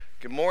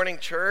Good morning,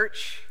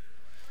 church.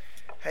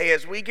 Hey,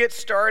 as we get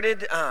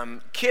started,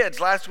 kids,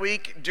 last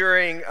week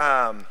during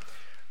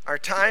our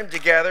time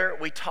together,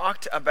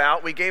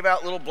 we gave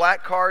out little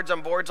black cards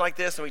on boards like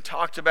this, and we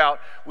talked about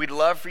we'd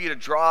love for you to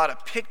draw out a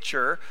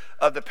picture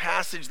of the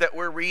passage that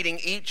we're reading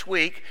each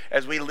week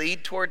as we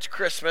lead towards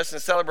Christmas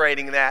and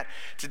celebrating that.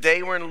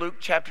 Today we're in Luke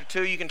chapter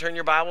 2. You can turn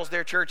your Bibles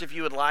there, church, if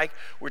you would like.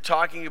 We're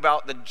talking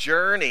about the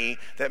journey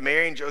that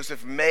Mary and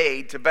Joseph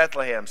made to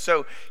Bethlehem.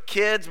 So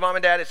kids, mom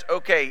and dad, it's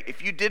okay.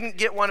 If you didn't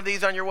get one of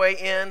these on your way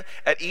in,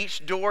 at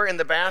each door in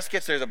the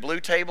baskets, there's a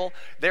blue table.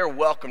 They're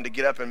welcome to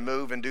get up and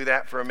move and do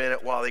that for a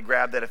minute while they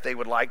grab that if they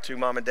would like to,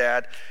 mom and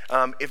dad.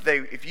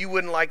 If you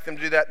wouldn't like them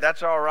to do that,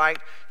 that's all right.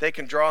 They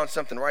can draw on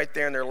something right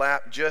there in their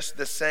lap just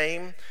the same.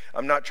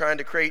 I'm not trying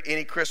to create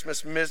any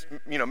Christmas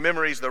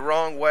memories the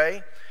wrong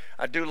way.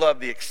 I do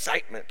love the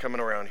excitement coming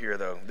around here,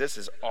 though. This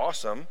is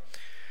awesome.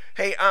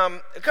 Hey,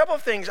 a couple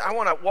of things I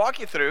want to walk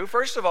you through.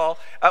 First of all,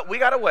 we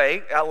got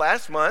away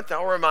last month.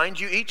 I'll remind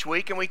you each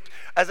week, and we,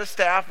 as a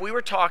staff, we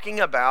were talking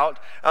about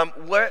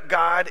what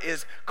God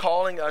is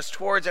calling us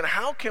towards and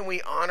how can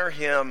we honor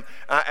Him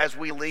as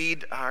we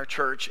lead our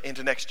church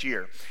into next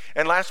year.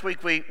 And last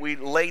week, we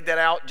laid that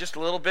out just a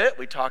little bit.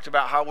 We talked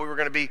about how we were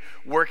going to be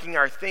working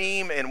our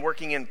theme and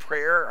working in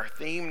prayer. Our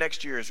theme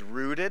next year is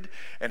rooted,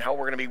 and how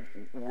we're going to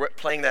be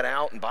playing that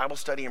out in Bible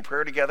study and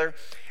prayer together.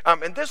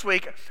 And this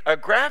week, a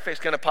graphic's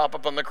going to pop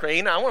up on the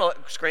screen. I want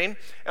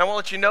to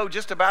let you know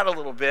just about a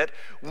little bit.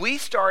 We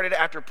started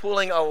after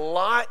pulling a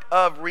lot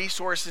of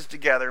resources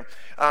together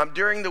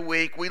during the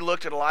week. We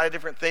looked at a lot of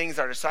different things.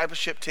 Our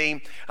discipleship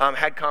team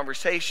had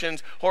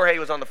conversations. Jorge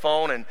was on the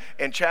phone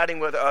and chatting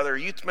with other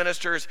youth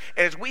ministers.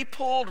 And as we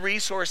pulled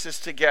resources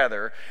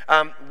together,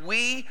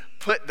 we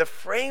put the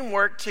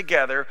framework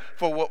together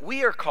for what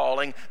we are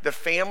calling the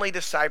family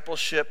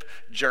discipleship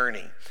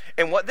journey.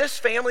 And what this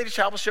family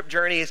discipleship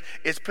journey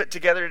is put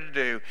together to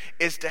do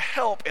is to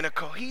help in a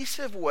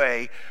cohesive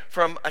way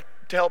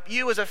to help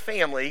you as a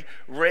family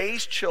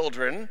raise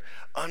children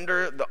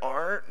under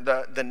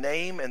the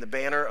name and the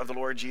banner of the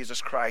Lord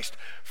Jesus Christ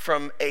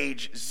from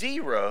age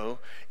 0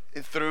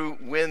 through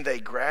when they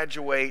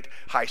graduate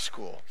high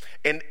school.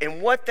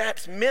 And what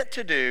that's meant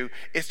to do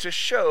is to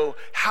show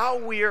how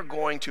we are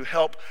going to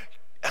help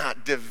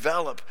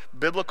develop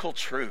biblical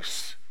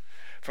truths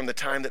from the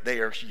time that they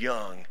are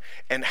young,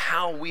 and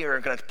how we are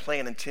going to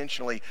plan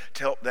intentionally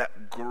to help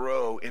that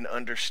grow in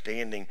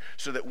understanding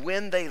so that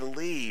when they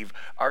leave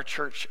our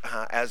church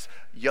as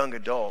young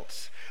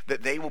adults,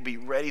 that they will be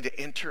ready to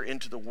enter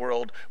into the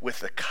world with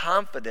the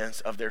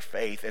confidence of their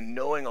faith and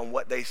knowing on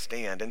what they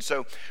stand. And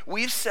so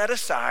we've set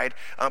aside,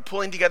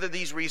 pulling together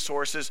these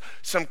resources,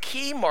 some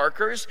key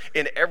markers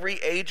in every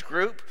age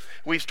group.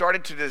 We've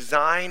started to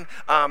design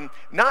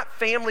not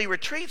family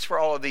retreats for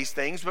all of these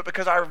things, but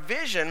because our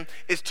vision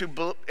is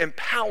to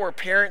empower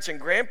parents and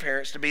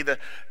grandparents to be the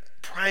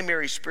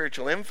primary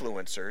spiritual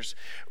influencers,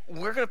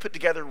 we're going to put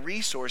together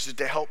resources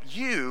to help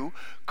you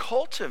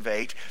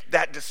cultivate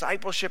that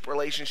discipleship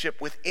relationship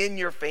within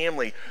your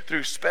family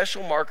through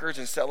special markers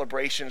and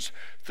celebrations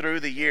through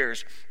the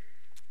years,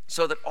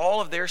 so that all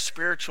of their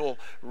spiritual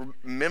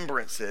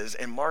remembrances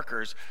and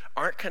markers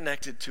aren't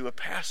connected to a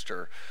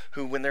pastor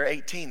who, when they're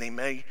 18, they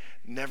may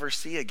never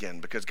see again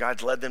because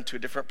God's led them to a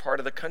different part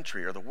of the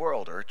country or the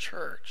world or a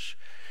church.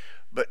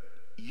 But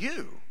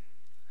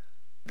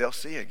they'll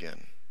see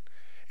again.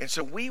 And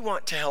so we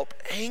want to help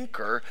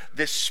anchor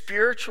this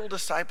spiritual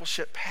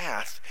discipleship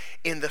path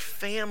in the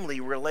family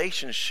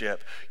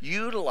relationship,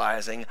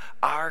 utilizing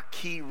our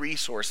key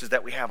resources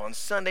that we have on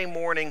Sunday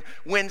morning,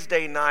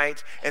 Wednesday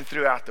night, and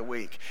throughout the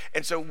week.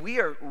 And so we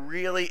are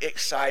really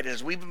excited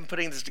as we've been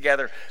putting this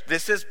together.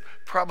 This is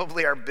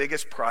probably our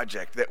biggest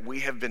project that we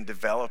have been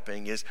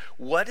developing, is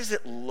what does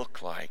it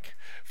look like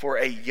for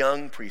a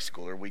young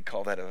preschooler, we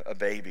call that a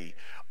baby,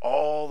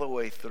 all the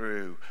way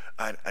through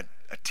a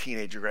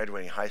teenager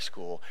graduating high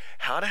school,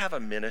 how to have a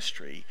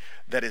ministry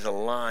that is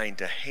aligned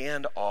to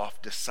hand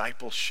off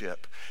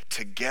discipleship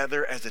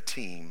together as a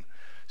team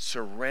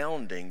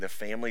surrounding the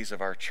families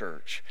of our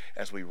church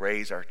as we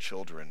raise our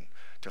children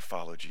to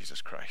follow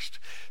Jesus Christ.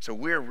 So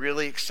we're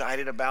really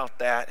excited about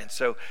that. And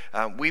so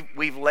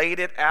we've laid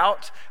it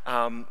out.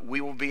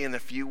 We will be in a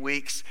few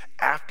weeks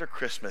after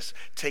Christmas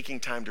taking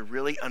time to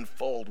really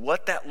unfold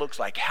what that looks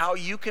like, how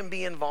you can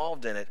be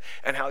involved in it,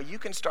 and how you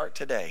can start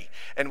today.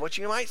 And what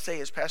you might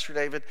say is, Pastor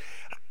David,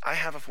 I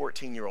have a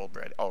 14-year-old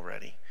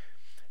already.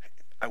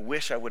 I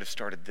wish I would have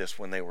started this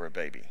when they were a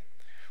baby.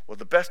 Well,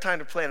 the best time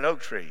to plant an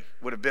oak tree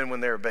would have been when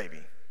they were a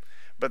baby.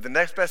 But the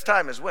next best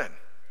time is when?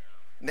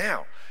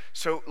 Now.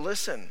 So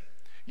listen,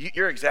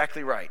 you're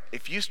exactly right.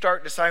 If you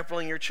start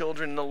discipling your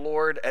children in the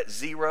Lord at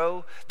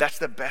 0, that's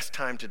the best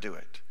time to do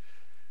it.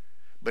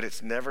 But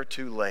it's never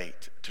too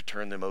late to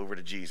turn them over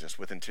to Jesus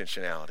with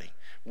intentionality.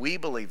 We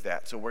believe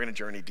that, so we're going to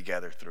journey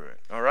together through it.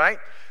 All right?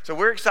 So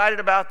we're excited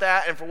about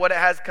that and for what it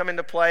has come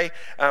into play.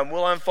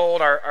 We'll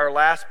unfold our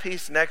last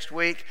piece next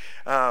week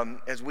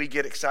as we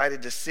get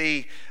excited to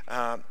see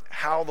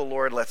how the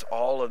Lord lets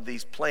all of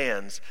these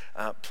plans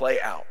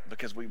play out,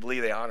 because we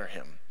believe they honor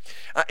Him.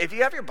 If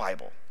you have your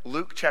Bible,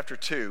 Luke chapter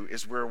 2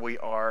 is where we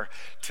are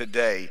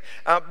today.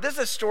 This is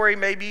a story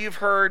maybe you've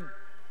heard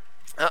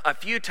a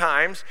few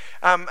times.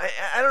 I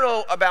don't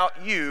know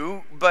about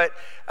you, but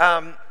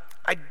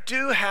I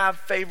do have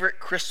favorite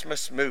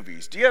Christmas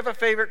movies. Do you have a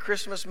favorite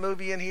Christmas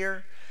movie in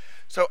here?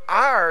 So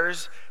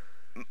ours,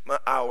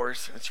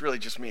 it's really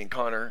just me and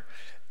Connor,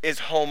 is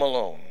Home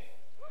Alone,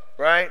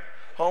 right?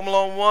 Home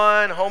Alone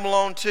 1, Home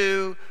Alone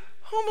 2,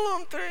 Home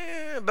Alone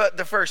 3, but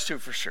the first two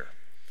for sure.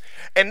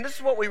 And this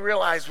is what we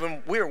realized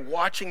when we were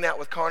watching that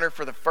with Connor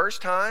for the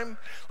first time.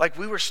 Like,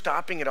 we were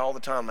stopping it all the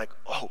time, like,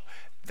 oh,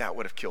 that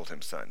would have killed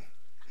him, son.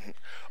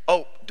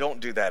 Oh, don't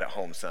do that at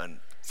home, son.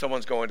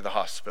 Someone's going to the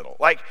hospital.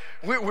 Like,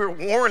 we're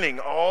warning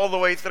all the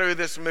way through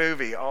this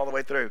movie, all the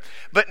way through.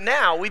 But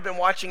now, we've been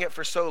watching it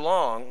for so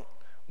long,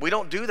 we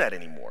don't do that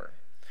anymore.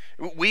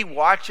 We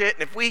watch it,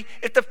 and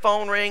if the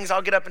phone rings,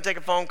 I'll get up and take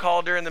a phone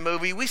call during the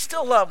movie. We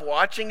still love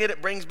watching it.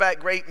 It brings back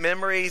great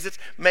memories. It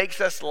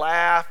makes us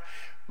laugh.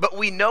 But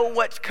we know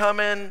what's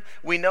coming.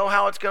 We know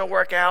how it's going to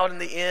work out in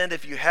the end.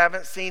 If you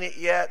haven't seen it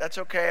yet, that's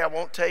okay. I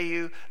won't tell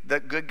you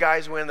the good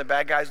guys win, the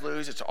bad guys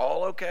lose. It's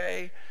all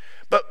okay.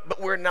 But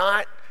we're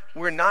not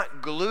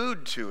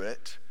glued to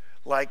it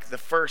like the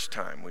first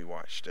time we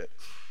watched it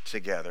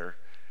together,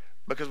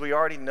 because we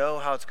already know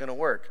how it's going to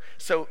work.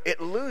 So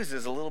it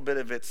loses a little bit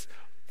of its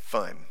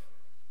fun.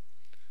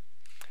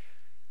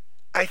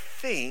 I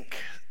think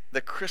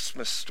the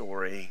Christmas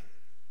story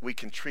we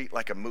can treat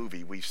like a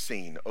movie we've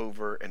seen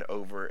over and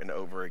over and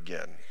over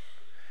again,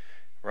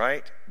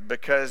 right?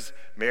 Because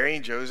Mary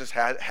and Joseph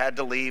had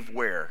to leave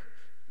where?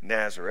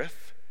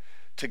 Nazareth,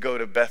 to go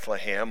to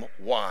Bethlehem.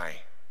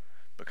 Why?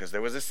 Because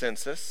there was a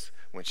census.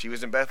 When she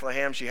was in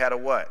Bethlehem, she had a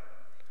what?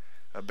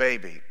 A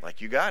baby. Like,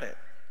 you got it.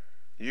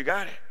 You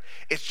got it.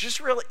 It's just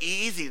real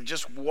easy to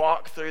just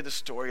walk through the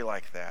story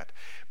like that.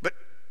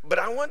 But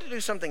I want to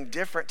do something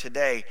different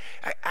today.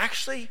 I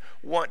actually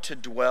want to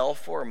dwell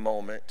for a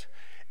moment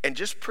and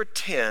just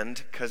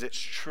pretend, because it's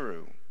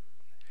true,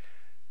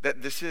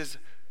 that this is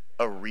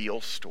a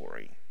real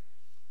story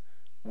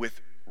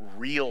with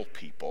real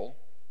people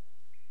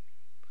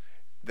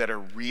that are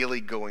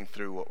really going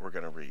through what we're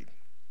going to read.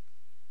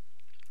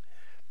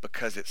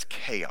 Because it's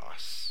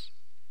chaos.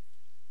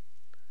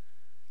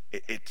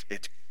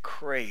 It's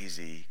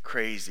crazy,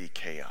 crazy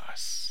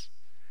chaos.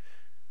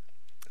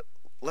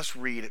 Let's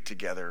read it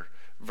together.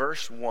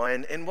 Verse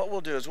 1, and what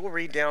we'll do is we'll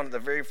read down at the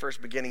very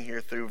first beginning here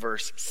through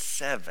verse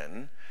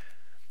 7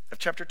 of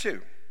chapter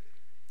 2.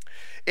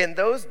 In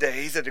those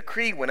days, a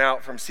decree went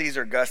out from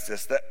Caesar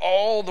Augustus that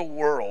all the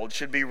world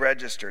should be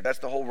registered. That's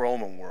the whole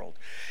Roman world.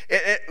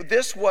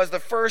 This was the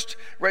first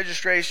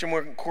registration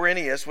when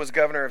Quirinius was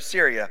governor of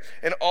Syria,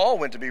 and all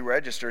went to be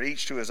registered,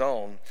 each to his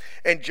own.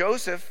 And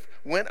Joseph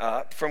went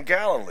up from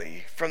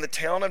Galilee, from the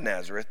town of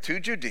Nazareth, to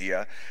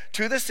Judea,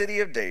 to the city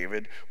of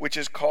David, which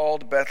is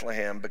called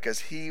Bethlehem,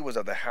 because he was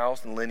of the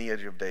house and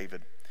lineage of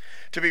David,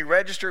 to be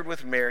registered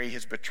with Mary,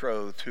 his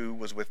betrothed, who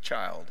was with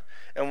child.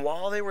 And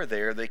while they were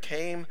there, there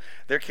came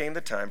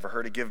the time for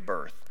her to give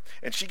birth.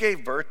 And she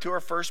gave birth to her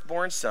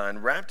firstborn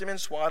son, wrapped him in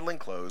swaddling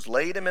clothes,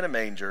 laid him in a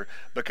manger,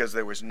 because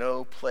there was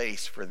no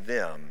place for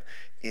them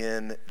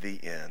in the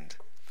inn.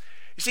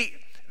 You see,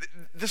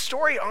 the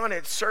story on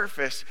its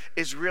surface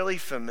is really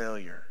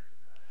familiar.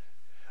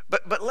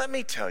 But let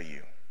me tell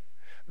you,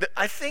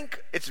 I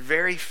think it's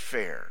very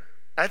fair.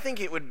 I think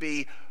it would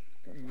be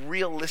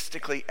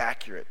realistically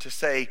accurate to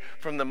say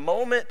from the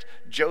moment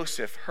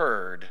Joseph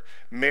heard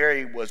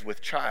Mary was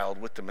with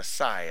child with the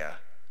Messiah,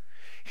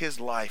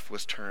 his life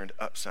was turned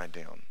upside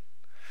down.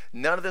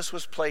 None of this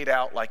was played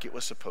out like it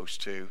was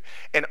supposed to.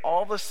 And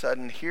all of a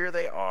sudden, here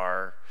they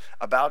are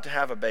about to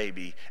have a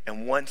baby,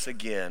 and once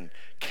again,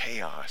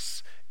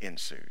 chaos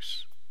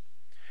ensues.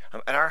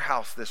 At our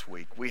house this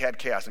week, we had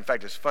chaos. In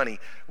fact, it's funny,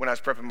 when I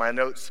was prepping my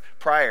notes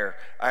prior,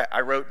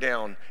 I wrote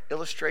down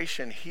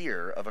illustration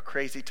here of a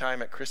crazy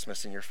time at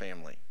Christmas in your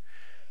family.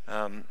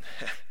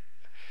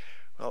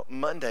 Well,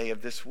 Monday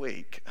of this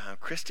week,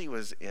 Christy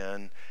was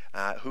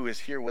who is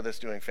here with us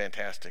doing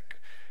fantastic,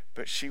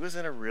 but she was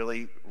in a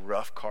really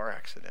rough car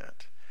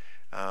accident.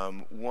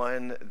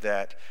 One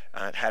that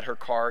had her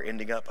car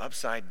ending up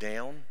upside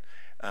down,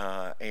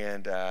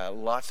 and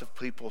lots of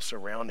people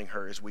surrounding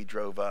her as we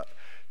drove up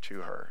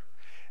to her.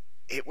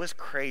 It was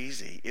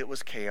crazy. It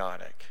was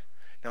chaotic.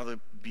 Now, the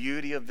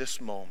beauty of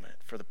this moment,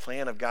 for the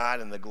plan of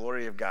God and the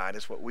glory of God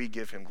is what we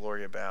give him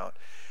glory about,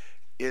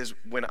 is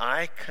when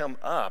I come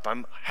up,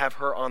 I have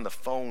her on the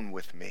phone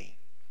with me.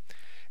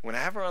 When I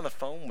have her on the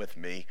phone with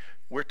me,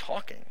 we're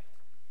talking.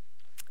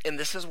 And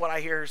this is what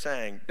I hear her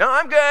saying. No,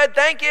 I'm good.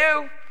 Thank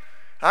you.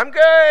 I'm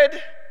good.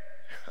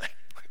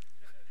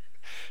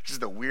 This is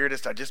the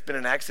weirdest, I've just been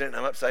in an accident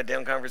and I'm upside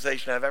down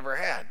conversation I've ever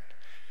had.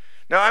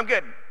 No, I'm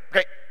good.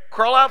 Okay,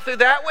 crawl out through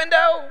that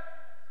window?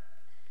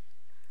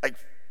 Like,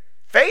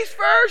 face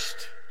first?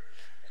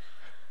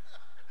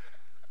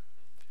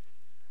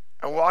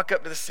 I walk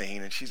up to the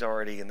scene and she's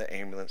already in the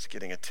ambulance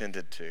getting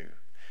attended to.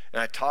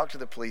 And I talked to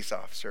the police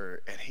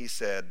officer and he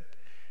said,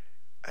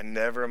 I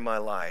never in my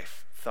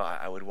life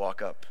thought I would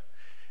walk up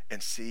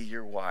and see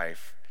your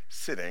wife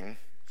sitting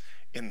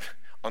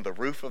on the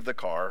roof of the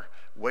car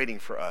waiting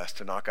for us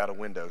to knock out a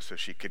window so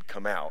she could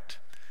come out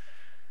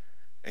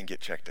and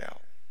get checked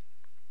out.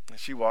 And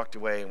she walked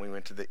away and we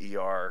went to the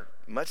ER.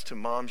 Much to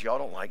moms, y'all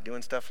don't like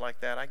doing stuff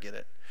like that. I get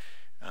it.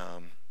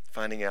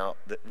 Finding out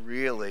that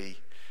really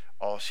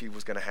all she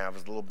was going to have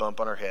was a little bump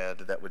on her head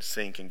that would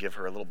sink and give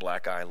her a little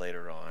black eye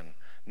later on.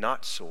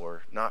 Not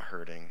sore, not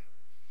hurting,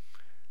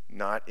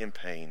 not in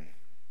pain.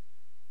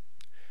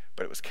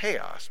 But it was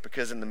chaos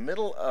because in the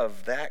middle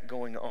of that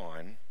going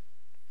on,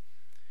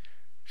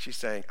 she's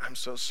saying, I'm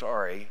so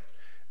sorry.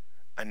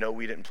 I know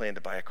we didn't plan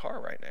to buy a car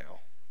right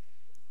now.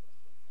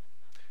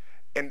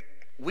 And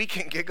we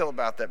can giggle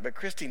about that, but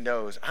Christy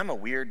knows I'm a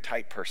weird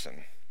type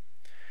person.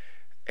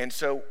 And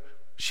so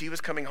she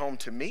was coming home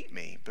to meet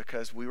me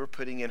because we were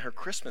putting in her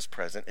Christmas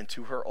present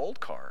into her old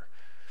car.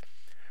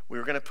 We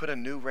were going to put a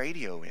new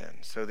radio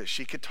in so that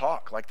she could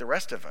talk like the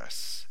rest of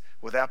us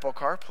with Apple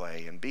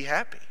CarPlay and be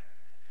happy.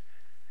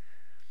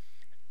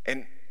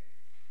 And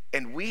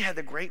we had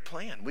the great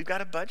plan. We've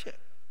got a budget.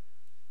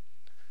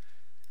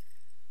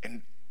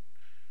 And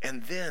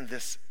then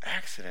this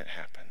accident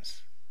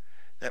happens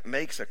that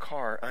makes a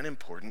car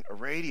unimportant, a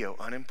radio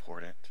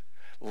unimportant,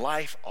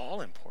 life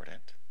all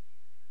important.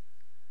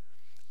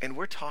 And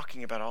we're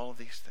talking about all of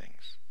these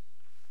things.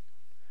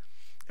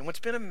 And what's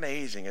been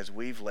amazing as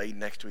we've laid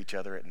next to each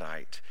other at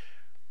night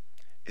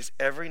is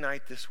every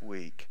night this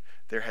week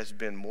there has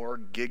been more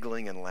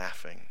giggling and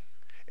laughing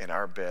in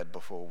our bed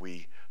before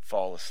we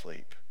fall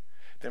asleep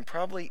than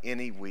probably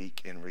any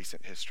week in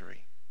recent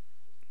history.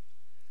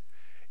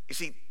 You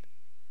see,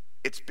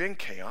 it's been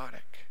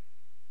chaotic.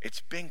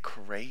 It's been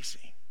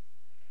crazy.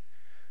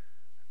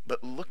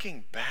 But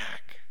looking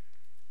back,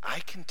 I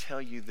can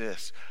tell you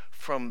this,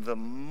 from the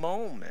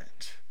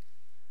moment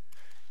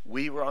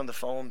we were on the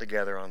phone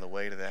together on the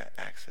way to that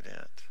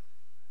accident,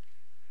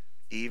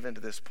 even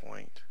to this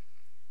point,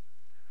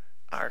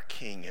 our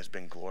King has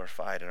been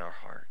glorified in our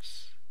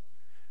hearts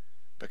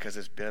because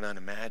it's been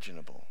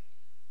unimaginable.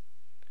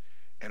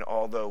 And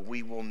although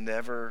we will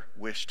never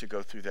wish to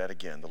go through that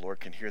again, the Lord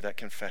can hear that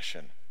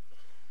confession.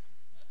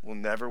 We'll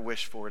never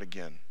wish for it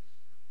again.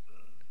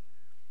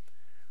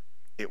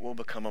 It will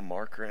become a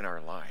marker in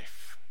our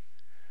life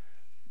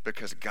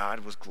because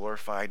God was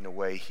glorified in a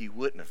way he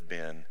wouldn't have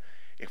been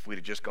if we'd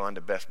have just gone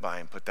to Best Buy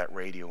and put that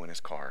radio in his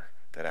car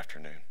that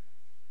afternoon.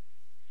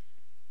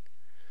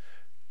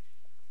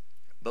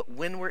 But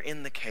when we're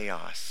in the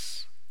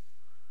chaos,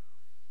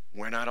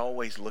 we're not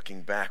always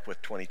looking back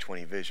with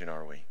 20/20 vision,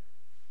 are we?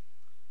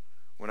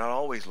 We're not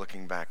always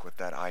looking back with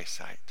that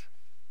eyesight.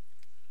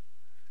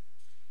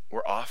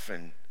 We're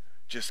often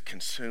just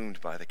consumed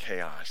by the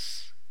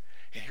chaos.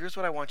 And here's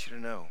what I want you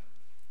to know.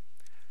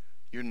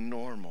 You're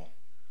normal.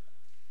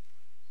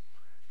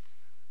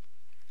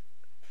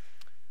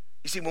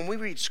 You see, when we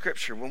read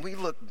Scripture, when we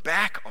look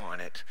back on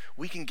it,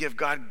 we can give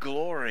God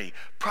glory.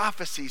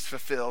 Prophecies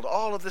fulfilled.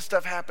 All of this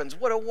stuff happens.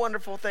 What a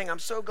wonderful thing. I'm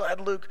so glad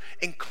Luke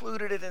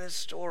included it in his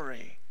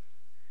story.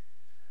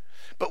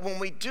 But when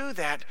we do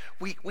that,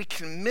 we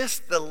can miss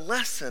the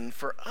lesson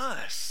for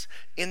us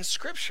in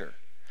Scripture.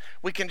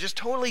 We can just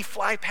totally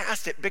fly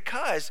past it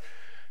because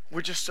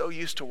we're just so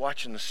used to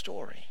watching the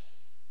story.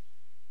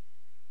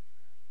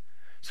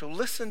 So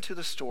listen to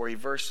the story,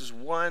 verses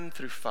 1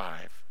 through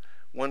 5,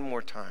 one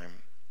more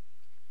time.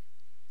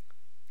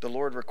 The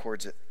Lord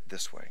records it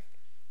this way.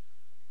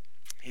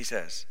 He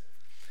says,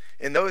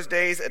 "In those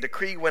days a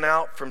decree went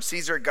out from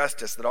Caesar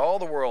Augustus that all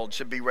the world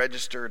should be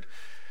registered.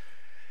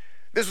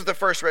 This was the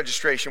first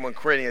registration when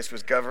Quirinius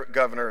was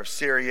governor of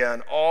Syria,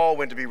 and all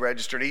went to be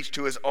registered, each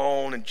to his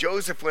own. And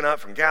Joseph went up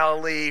from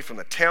Galilee, from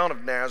the town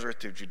of Nazareth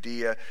to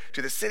Judea,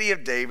 to the city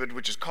of David,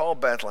 which is called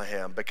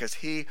Bethlehem, because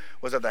he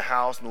was of the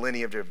house and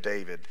lineage of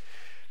David,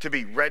 to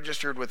be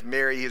registered with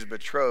Mary, his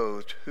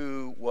betrothed,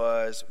 who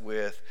was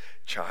with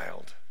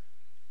child."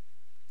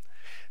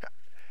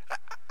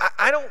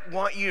 I don't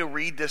want you to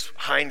read this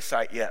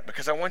hindsight yet,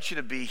 because I want you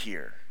to be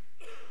here.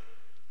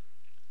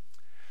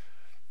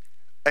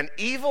 An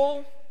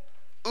evil,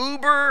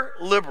 uber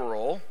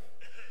liberal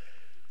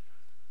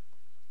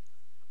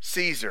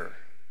Caesar,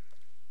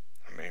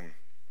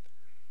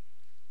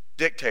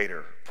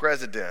 dictator,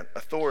 president,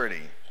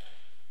 authority,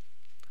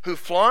 who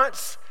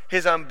flaunts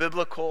his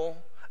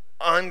unbiblical,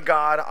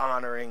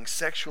 un-God-honoring,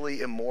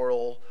 sexually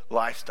immoral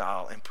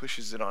lifestyle and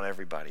pushes it on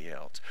everybody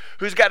else,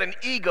 who's got an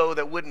ego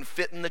that wouldn't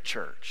fit in the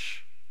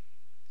church.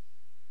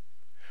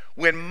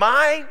 When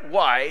my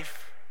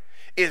wife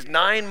is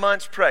 9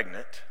 months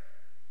pregnant,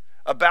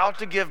 about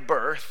to give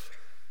birth,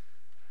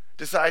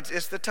 decides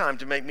it's the time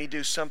to make me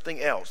do something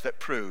else that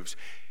proves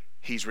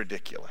he's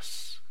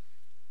ridiculous.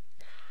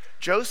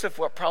 Joseph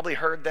probably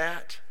heard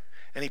that,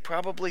 and he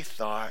probably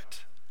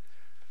thought,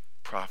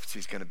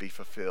 prophecy's going to be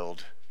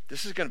fulfilled.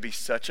 This is going to be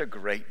such a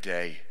great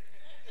day.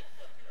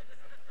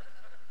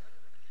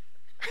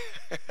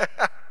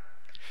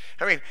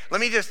 Let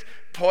me just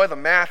pour the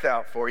math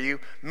out for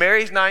you.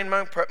 Mary's 9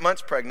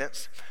 months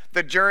pregnant.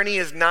 The journey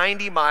is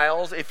 90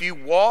 miles. If you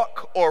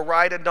walk or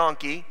ride a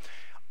donkey,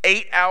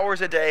 8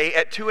 hours a day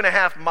at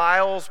 2.5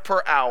 miles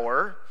per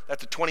hour,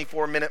 That's a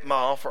 24-minute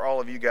mile for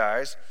all of you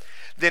guys.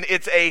 Then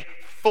it's a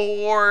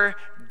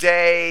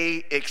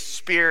 4-day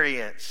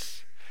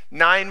experience.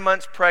 9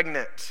 months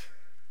pregnant.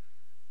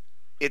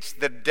 It's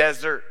the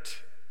desert.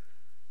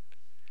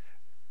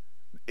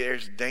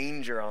 There's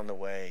danger on the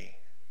way.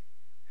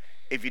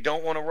 If you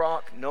don't want to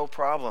rock, no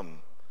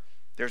problem.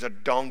 There's a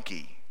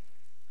donkey.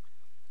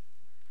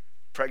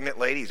 Pregnant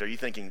ladies, are you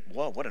thinking,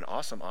 whoa, what an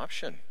awesome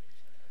option.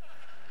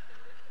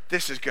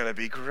 This is going to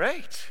be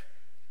great.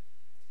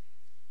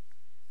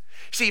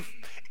 See,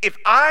 if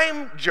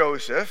I'm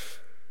Joseph,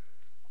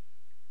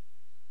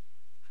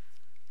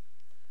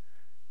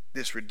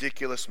 this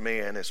ridiculous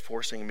man is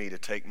forcing me to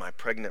take my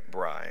pregnant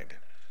bride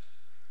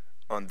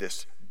on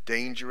this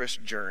dangerous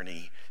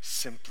journey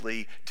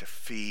simply to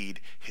feed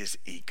his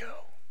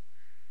ego.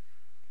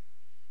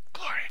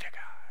 Glory to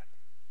God.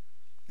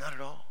 Not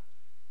at all.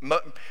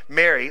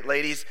 Mary,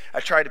 ladies, I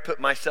tried to put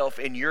myself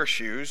in your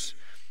shoes,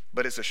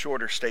 but it's a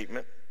shorter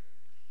statement.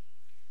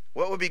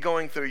 What would be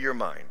going through your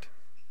mind?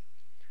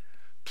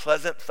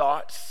 Pleasant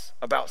thoughts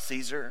about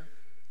Caesar,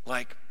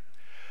 like,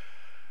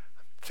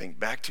 think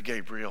back to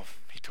Gabriel.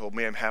 He told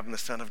me I'm having the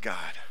Son of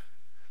God.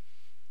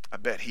 I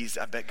bet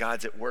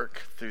God's at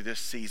work through this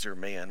Caesar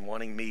man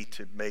wanting me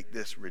to make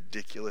this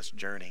ridiculous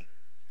journey.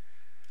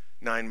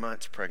 9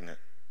 months pregnant.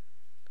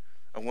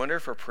 I wonder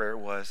if her prayer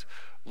was,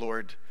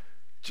 Lord,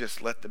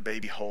 just let the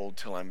baby hold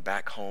till I'm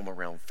back home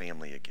around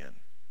family again.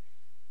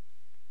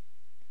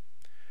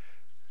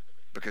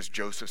 Because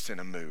Joseph's in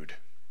a mood.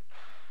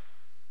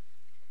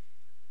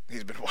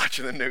 He's been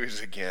watching the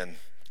news again.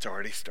 It's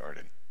already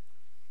started.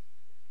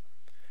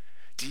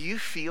 Do you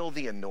feel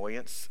the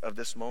annoyance of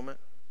this moment?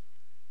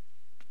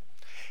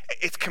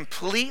 It's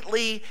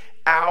completely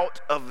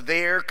out of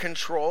their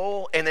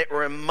control, and it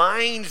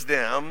reminds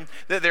them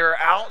that there are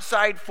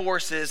outside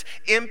forces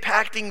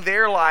impacting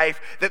their life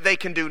that they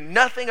can do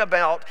nothing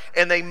about,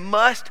 and they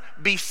must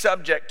be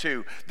subject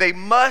to. They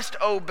must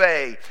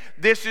obey.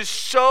 This is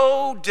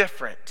so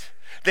different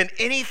than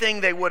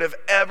anything they would have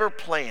ever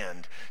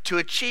planned to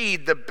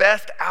achieve the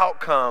best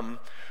outcome,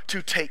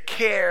 to take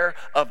care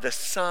of the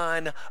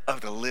Son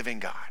of the living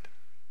God.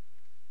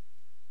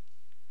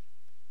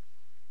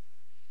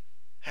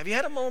 Have you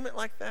had a moment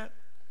like that?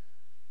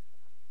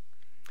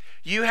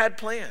 You had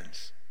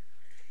plans.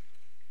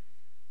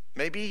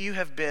 Maybe you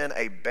have been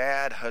a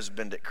bad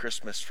husband at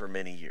Christmas for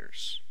many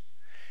years.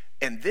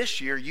 And this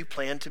year you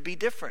plan to be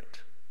different.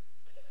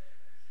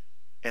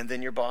 And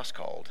then your boss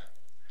called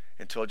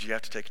and told you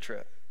have to take a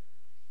trip.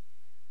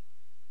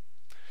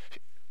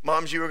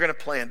 Moms, you were going to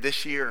plan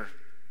this year.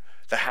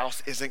 The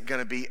house isn't going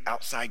to be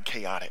outside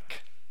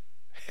chaotic.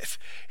 It's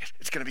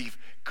going to be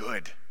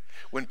good.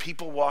 When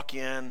people walk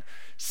in,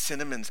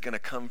 cinnamon's going to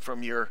come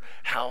from your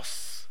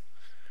house,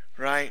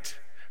 right?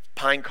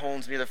 Pine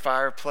cones near the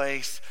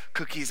fireplace,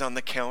 cookies on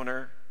the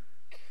counter.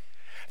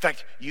 In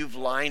fact, you've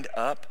lined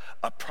up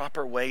a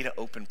proper way to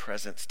open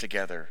presents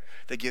together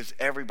that gives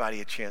everybody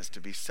a chance to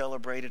be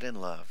celebrated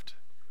and loved.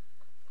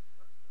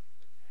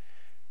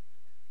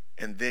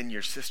 And then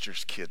your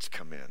sister's kids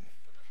come in.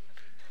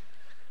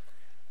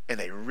 And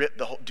they rip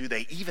the whole, do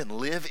they even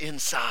live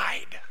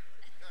inside?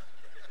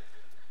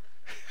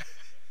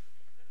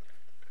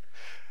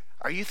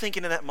 Are you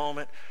thinking in that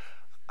moment,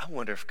 I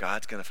wonder if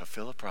God's going to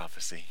fulfill a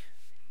prophecy?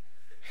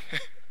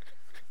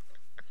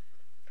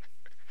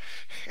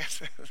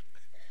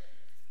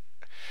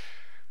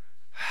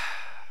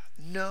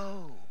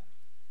 No.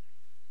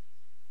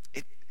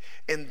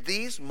 In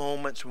these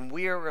moments when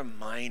we are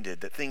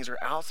reminded that things are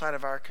outside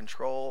of our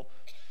control,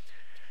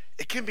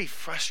 it can be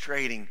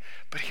frustrating,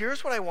 but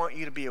here's what I want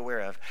you to be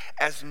aware of.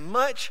 As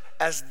much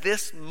as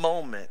this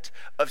moment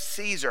of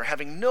Caesar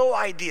having no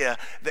idea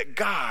that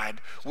God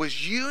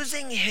was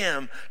using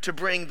him to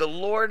bring the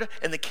Lord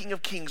and the King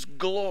of Kings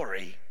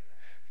glory,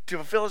 to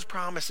fulfill his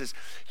promises,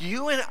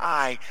 you and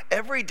I,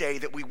 every day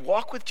that we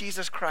walk with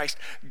Jesus Christ,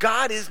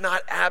 God is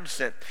not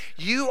absent.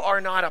 You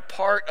are not a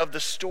part of the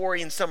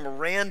story in some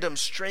random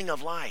string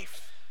of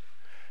life.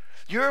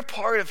 You're a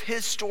part of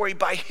his story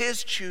by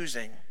his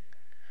choosing.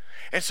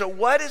 And so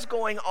what is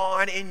going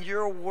on in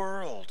your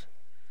world?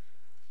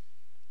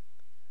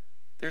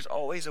 There's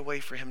always a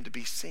way for him to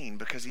be seen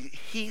because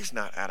he's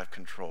not out of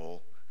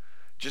control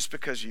just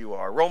because you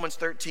are. Romans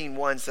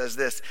 13:1 says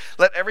this,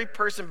 let every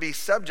person be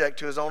subject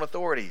to his own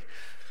authority.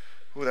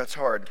 Ooh, that's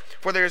hard.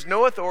 For there is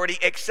no authority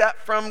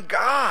except from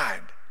God.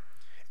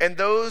 And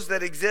those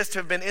that exist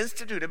have been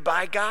instituted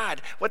by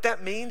God. What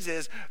that means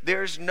is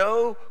there's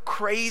no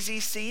crazy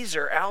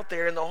Caesar out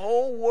there in the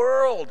whole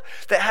world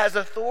that has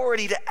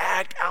authority to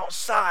act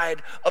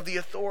outside of the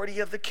authority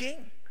of the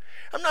king.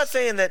 I'm not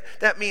saying that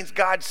that means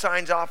God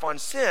signs off on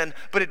sin,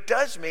 but it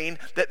does mean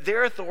that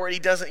their authority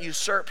doesn't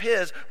usurp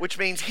his, which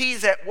means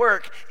he's at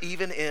work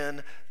even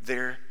in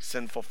their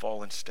sinful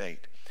fallen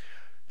state.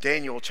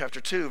 Daniel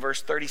chapter 2,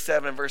 verse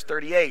 37 and verse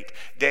 38.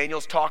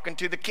 Daniel's talking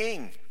to the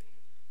king.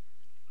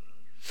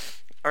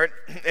 All right,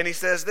 and he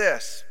says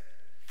this,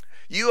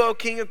 you, O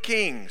King of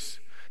Kings,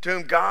 to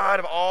whom God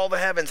of all the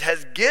heavens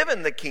has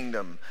given the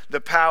kingdom, the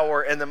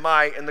power and the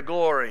might and the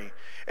glory.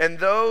 and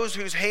those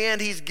whose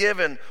hand he's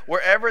given,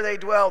 wherever they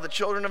dwell, the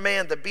children of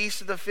man, the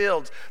beasts of the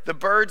fields, the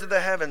birds of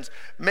the heavens,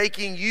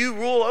 making you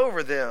rule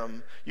over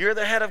them. You're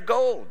the head of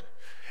gold.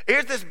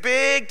 Here's this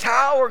big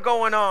tower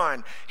going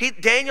on.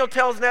 Daniel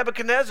tells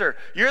Nebuchadnezzar,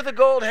 you're the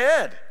gold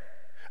head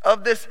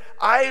of this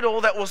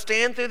idol that will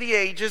stand through the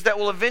ages, that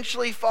will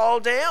eventually fall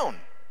down.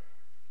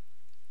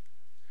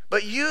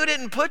 But you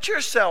didn't put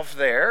yourself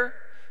there.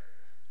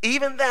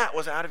 Even that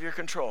was out of your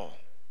control.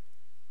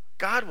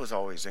 God was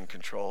always in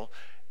control,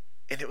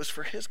 and it was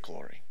for his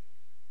glory.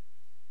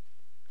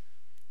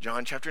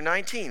 John chapter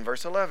 19,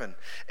 verse 11.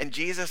 And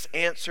Jesus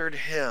answered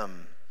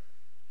him,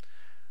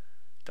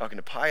 talking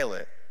to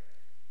Pilate,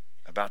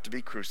 about to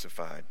be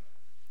crucified.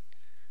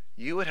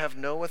 You would have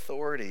no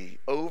authority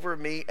over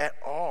me at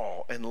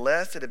all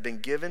unless it had been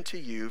given to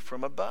you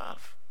from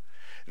above.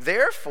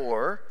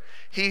 Therefore,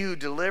 he who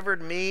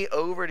delivered me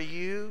over to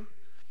you,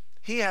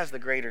 he has the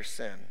greater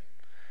sin.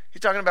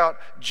 He's talking about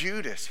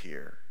Judas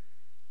here.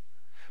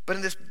 But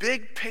in this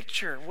big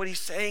picture, what he's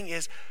saying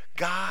is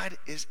God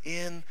is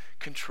in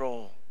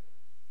control.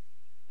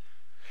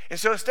 And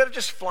so instead of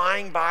just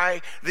flying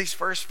by these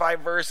first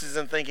 5 verses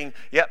and thinking,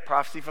 yep,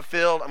 prophecy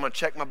fulfilled, I'm going to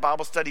check my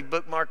Bible study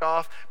bookmark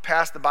off,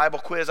 pass the Bible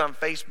quiz on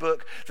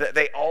Facebook that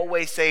they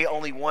always say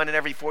only 1 in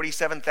every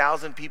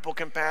 47,000 people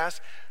can pass,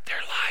 they're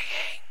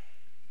lying.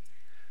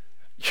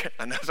 Yeah,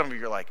 I know some of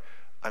you are like,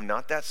 I'm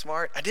not that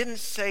smart. I didn't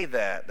say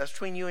that. That's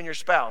between you and your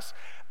spouse.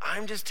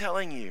 I'm just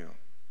telling you,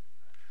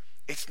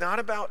 it's not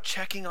about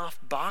checking off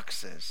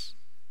boxes.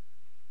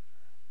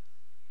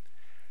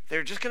 There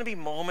are just going to be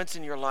moments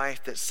in your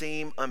life that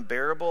seem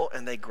unbearable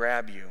and they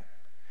grab you.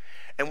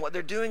 And what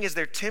they're doing is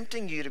they're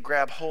tempting you to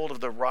grab hold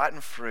of the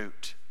rotten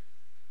fruit.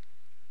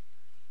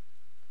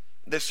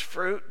 This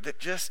fruit that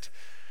just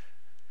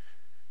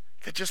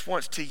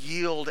wants to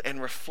yield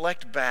and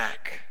reflect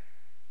back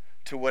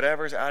to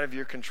whatever's out of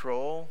your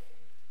control,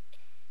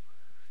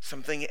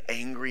 something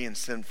angry and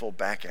sinful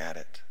back at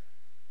it.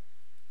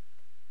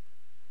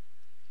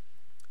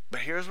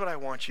 But here's what I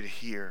want you to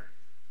hear.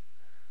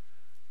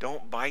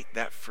 Don't bite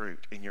that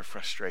fruit in your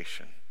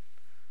frustration,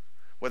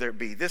 whether it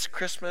be this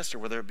Christmas or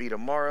whether it be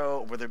tomorrow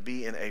or whether it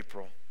be in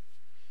April.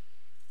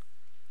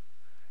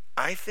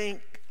 I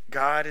think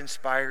God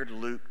inspired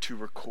Luke to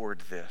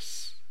record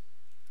this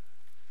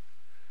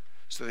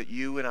so that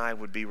you and I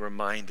would be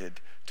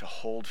reminded to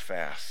hold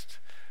fast,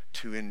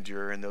 to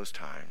endure in those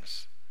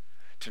times,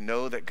 to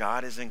know that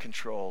God is in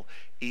control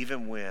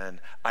even when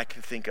I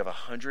can think of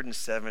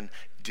 107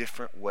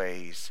 different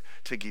ways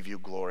to give you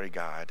glory,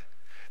 God,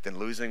 than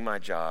losing my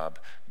job,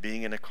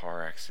 being in a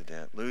car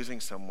accident, losing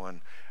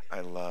someone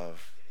I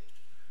love,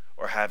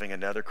 or having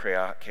another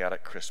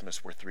chaotic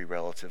Christmas where 3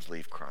 relatives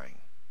leave crying.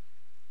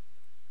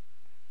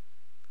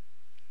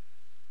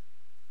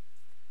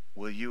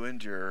 Will you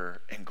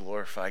endure and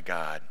glorify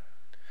God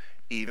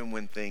even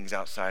when things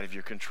outside of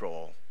your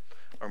control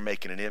are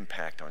making an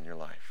impact on your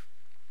life?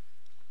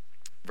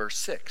 Verse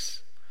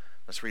 6.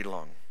 Let's read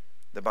along.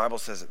 The Bible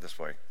says it this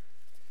way.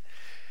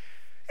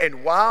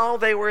 And while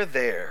they were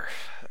there,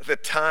 the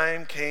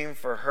time came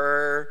for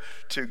her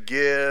to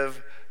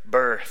give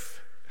birth.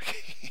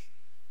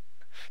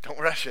 Don't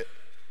rush it.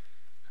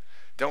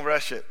 Don't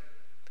rush it.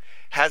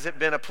 Has it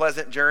been a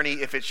pleasant journey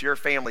if it's your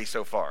family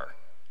so far?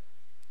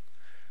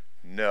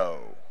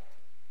 No.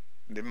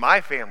 In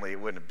my family, it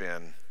wouldn't have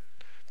been.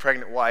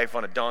 Pregnant wife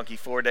on a donkey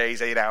 4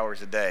 days, 8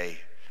 hours a day.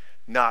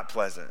 Not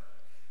pleasant.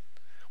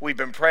 We've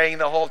been praying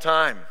the whole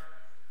time.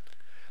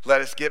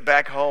 Let us get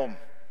back home.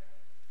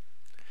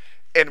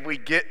 And we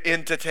get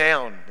into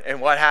town,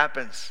 and what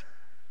happens?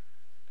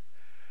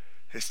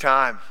 It's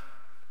time.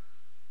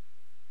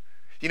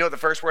 You know what the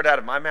first word out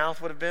of my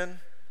mouth would have been?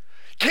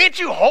 Can't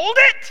you hold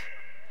it?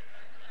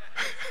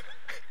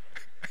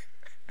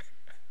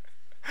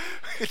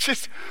 It's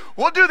just,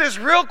 we'll do this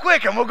real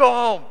quick and we'll go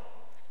home.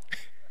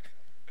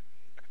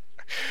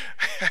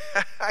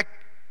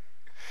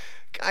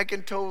 I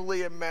can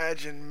totally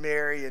imagine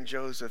Mary and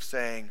Joseph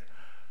saying,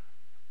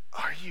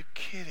 are you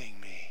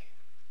kidding me?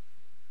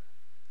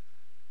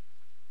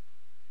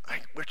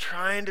 We're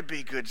trying to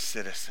be good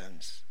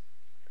citizens.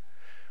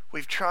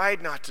 We've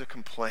tried not to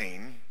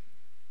complain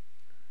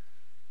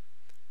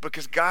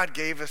because God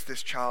gave us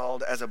this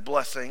child as a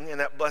blessing, and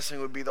that blessing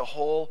would be the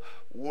whole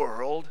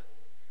world.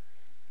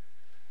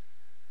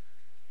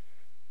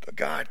 But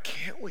God,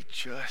 can't we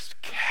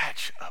just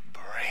catch a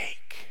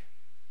break?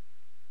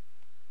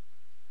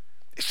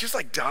 It's just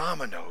like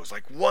dominoes,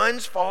 like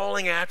one's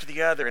falling after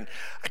the other. And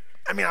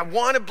I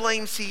want to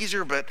blame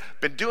Caesar, but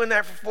been doing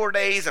that for 4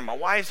 days, and my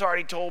wife's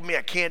already told me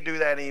I can't do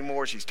that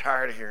anymore. She's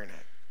tired of hearing it.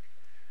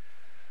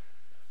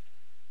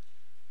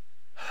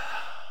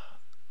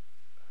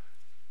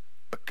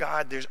 But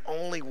God, there's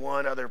only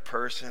one other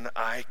person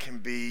I can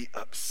be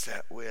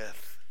upset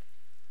with,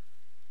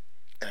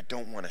 and I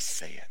don't want to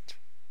say it.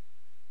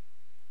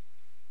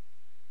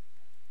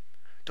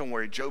 Don't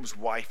worry, Job's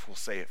wife will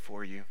say it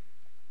for you.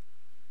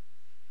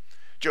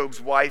 Job's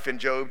wife in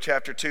Job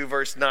chapter 2,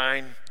 verse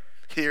 9.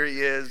 Here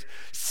he is,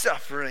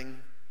 suffering.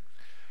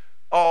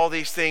 All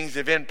these things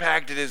have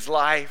impacted his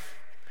life.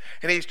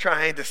 and he's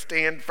trying to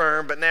stand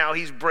firm, but now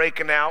he's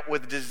breaking out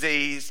with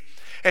disease.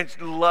 And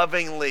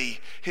lovingly,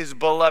 his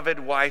beloved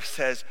wife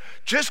says,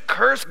 just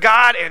curse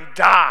God and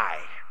die.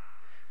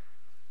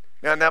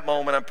 Now, in that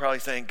moment, I'm probably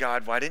saying,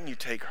 God, why didn't you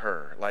take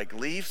her? Like,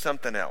 leave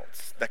something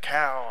else. The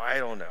cow, I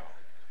don't know.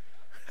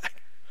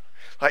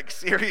 Like,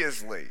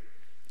 seriously,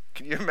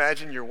 can you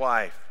imagine your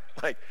wife?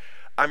 Like,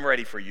 I'm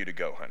ready for you to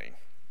go, honey.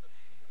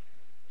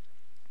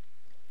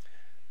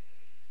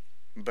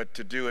 But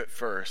to do it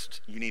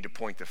first, you need to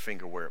point the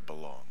finger where it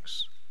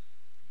belongs.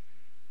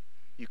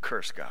 You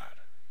curse God.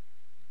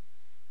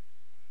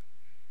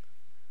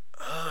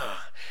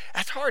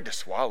 That's hard to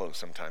swallow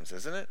sometimes,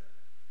 isn't it?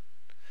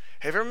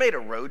 Have you ever made a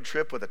road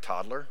trip with a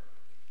toddler?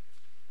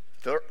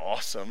 They're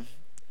awesome.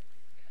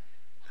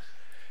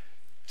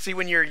 See,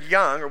 when you're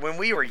young, or when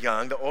we were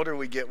young, the older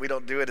we get, we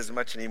don't do it as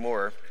much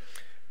anymore,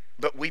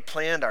 but we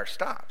planned our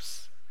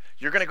stops.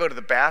 You're going to go to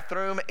the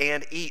bathroom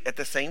and eat at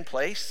the same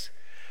place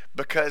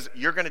because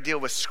you're going to deal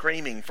with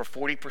screaming for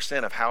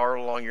 40% of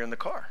however long you're in the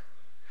car.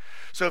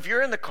 So if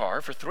you're in the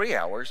car for 3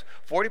 hours,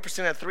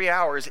 40% of 3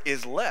 hours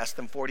is less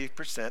than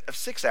 40% of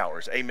 6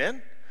 hours.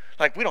 Amen?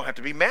 Like, we don't have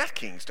to be math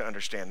kings to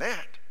understand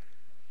that.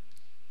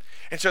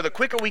 And so the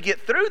quicker we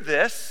get through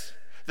this,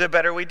 the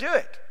better we do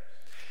it.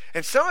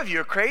 And some of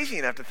you are crazy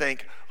enough to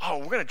think, oh,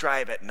 we're going to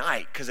drive at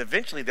night because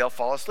eventually they'll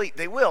fall asleep.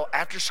 They will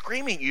after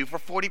screaming at you for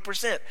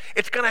 40%.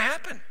 It's going to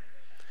happen.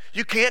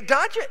 You can't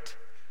dodge it.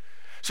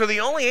 So the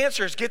only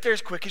answer is get there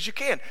as quick as you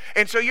can.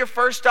 And so your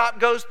first stop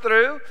goes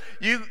through.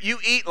 You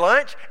eat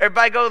lunch.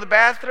 Everybody go to the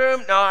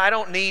bathroom. No, I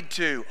don't need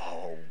to.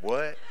 Oh,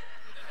 what?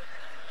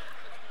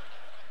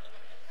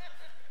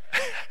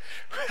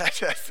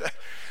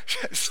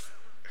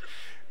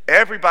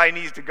 Everybody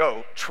needs to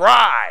go.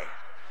 Try.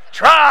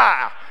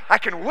 I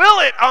can will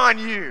it on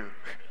you.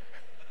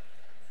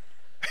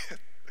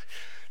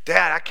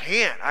 Dad, I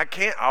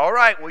can't. All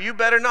right, well, you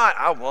better not.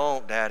 I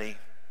won't, Daddy.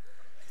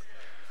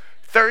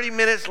 30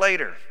 minutes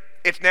later,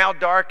 it's now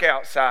dark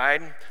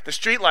outside. The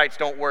streetlights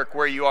don't work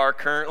where you are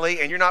currently,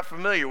 and you're not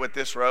familiar with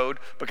this road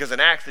because an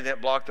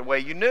accident blocked the way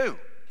you knew.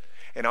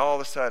 And all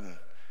of a sudden,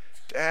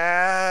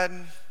 Dad,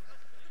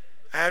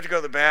 I have to go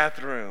to the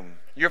bathroom.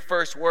 Your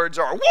first words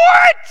are,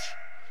 what?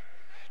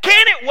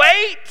 Can it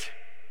wait?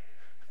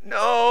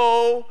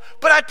 No,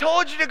 but I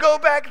told you to go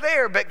back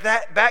there.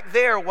 Back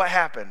there, what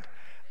happened?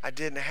 I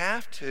didn't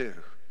have to.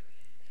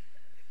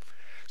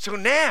 So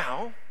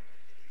now,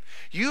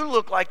 you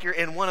look like you're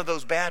in one of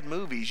those bad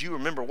movies you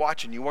remember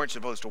watching you weren't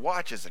supposed to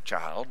watch as a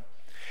child.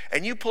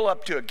 And you pull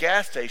up to a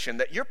gas station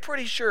that you're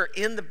pretty sure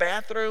in the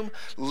bathroom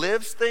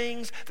lives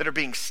things that are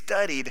being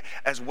studied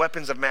as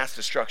weapons of mass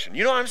destruction.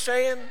 You know what I'm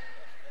saying?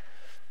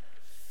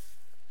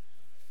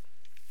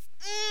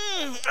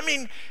 I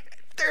mean,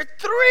 there are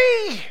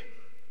 3.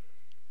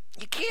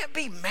 You can't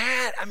be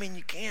mad. I mean,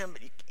 you can,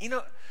 but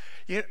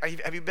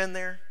have you been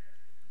there?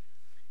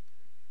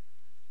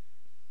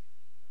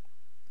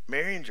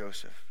 Mary and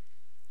Joseph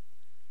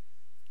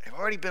have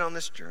already been on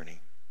this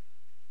journey.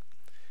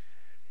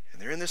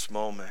 And they're in this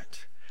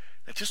moment.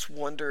 I just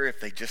wonder if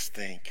they just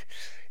think,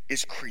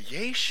 is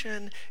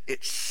creation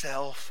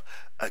itself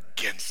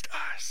against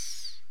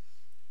us?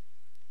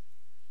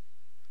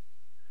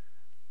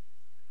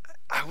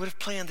 I would have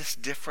planned this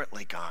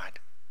differently, God.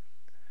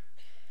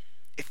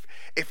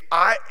 If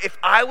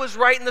I was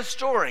writing the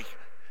story,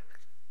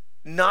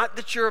 not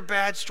that you're a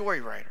bad story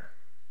writer,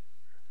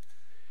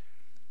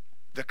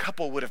 the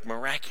couple would have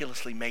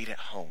miraculously made it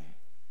home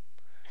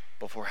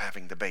before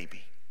having the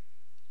baby.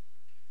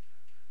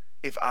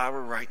 If I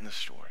were writing the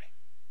story,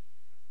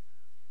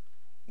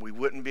 we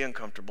wouldn't be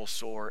uncomfortable,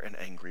 sore, and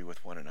angry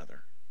with one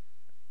another.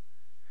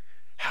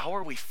 How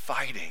are we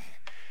fighting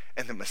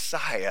and the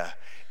Messiah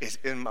is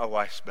in my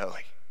wife's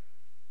belly?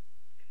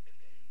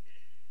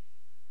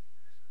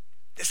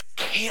 This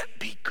can't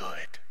be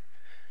good.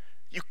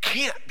 You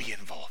can't be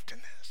involved in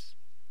this.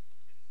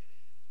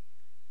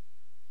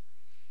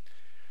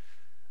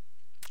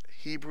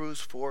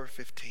 Hebrews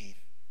 4:15.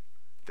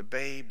 The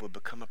babe would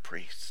become a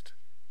priest.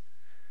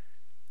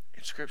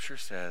 And Scripture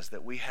says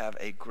that we have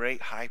a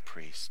great high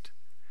priest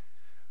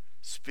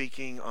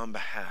speaking on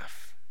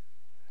behalf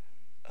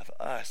of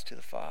us to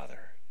the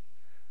Father,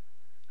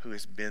 who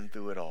has been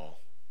through it all.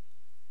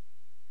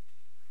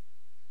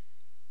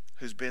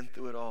 Who's been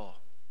through it all.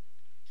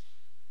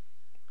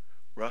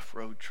 Rough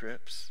road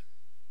trips,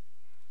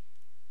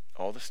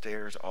 all the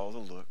stares, all the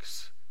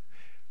looks,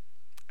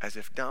 as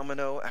if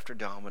domino after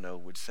domino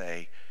would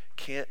say,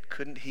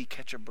 couldn't he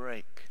catch a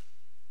break?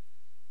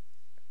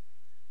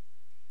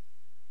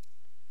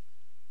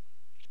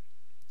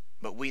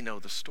 But we know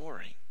the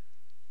story.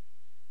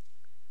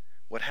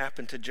 What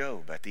happened to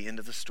Job at the end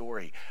of the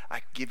story?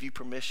 I give you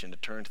permission to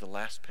turn to the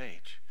last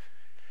page.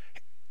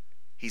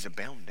 He's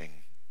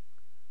abounding.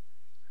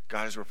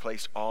 God has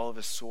replaced all of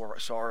his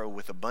sorrow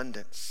with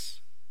abundance.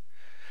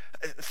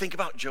 Think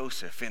about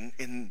Joseph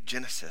in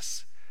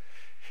Genesis.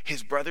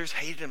 His brothers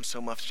hated him so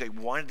much they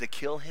wanted to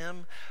kill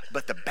him,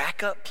 but the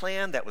backup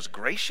plan that was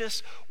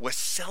gracious was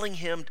selling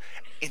him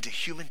into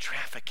human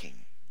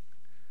trafficking.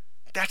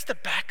 That's the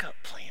backup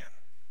plan.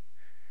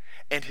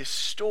 And his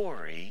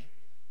story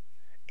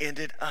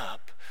ended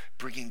up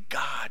bringing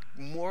God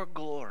more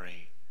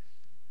glory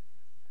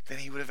than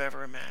he would have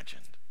ever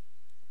imagined.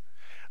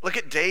 Look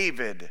at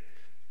David,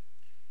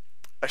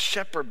 a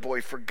shepherd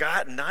boy,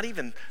 forgotten, not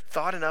even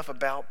thought enough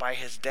about by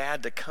his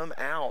dad to come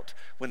out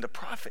when the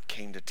prophet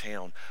came to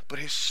town. But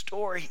his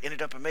story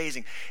ended up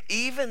amazing.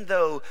 Even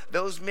though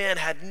those men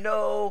had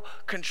no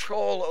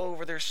control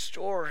over their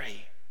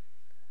story.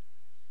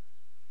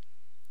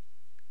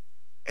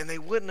 And they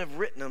wouldn't have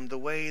written them the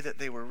way that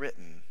they were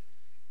written.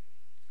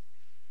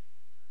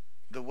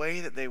 The way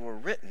that they were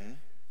written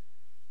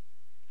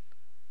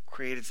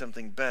created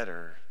something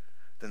better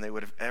than they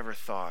would have ever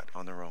thought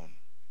on their own.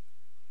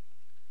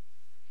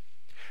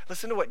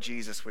 Listen to what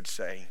Jesus would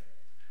say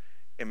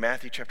in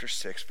Matthew chapter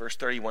 6, verse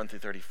 31 through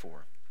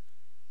 34.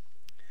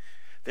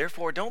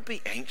 Therefore, don't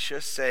be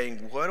anxious,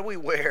 saying, what do we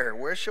wear?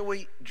 Where shall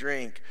we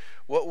drink?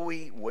 What will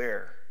we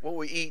wear? What will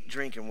we eat,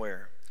 drink, and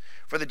wear?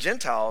 For the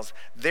Gentiles,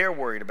 they're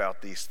worried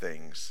about these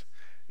things.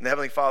 And the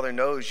Heavenly Father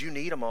knows you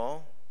need them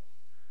all.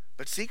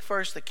 But seek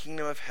first the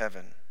kingdom of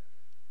heaven,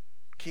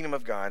 kingdom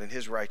of God, and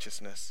his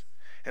righteousness.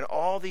 And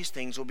all these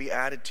things will be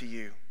added to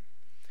you.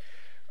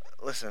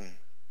 Listen.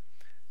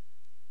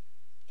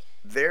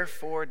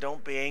 Therefore,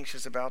 don't be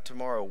anxious about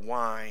tomorrow.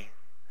 Why?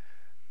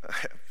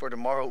 For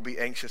tomorrow will be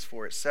anxious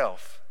for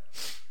itself.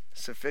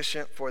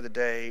 Sufficient for the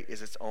day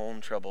is its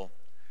own trouble.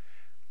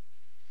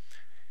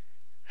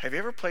 Have you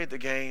ever played the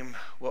game,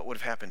 what would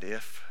have happened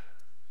if?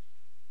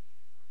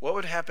 What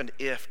would have happened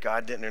if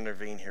God didn't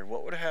intervene here?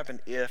 What would have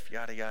happened if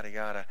yada, yada,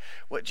 yada?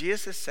 What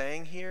Jesus is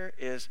saying here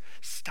is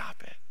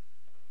stop it.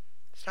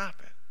 Stop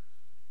it.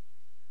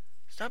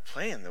 Stop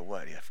playing the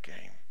what if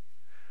game.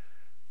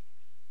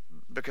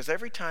 Because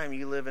every time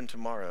you live in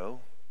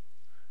tomorrow,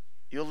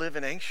 you'll live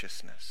in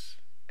anxiousness.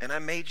 And I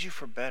made you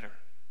for better.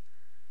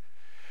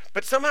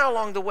 But somehow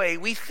along the way,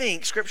 we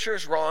think Scripture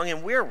is wrong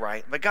and we're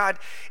right. But God,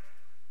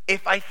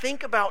 if I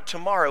think about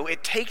tomorrow,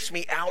 it takes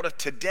me out of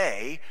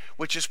today,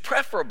 which is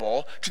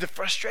preferable to the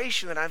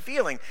frustration that I'm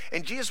feeling.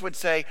 And Jesus would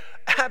say,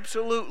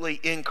 absolutely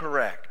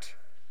incorrect.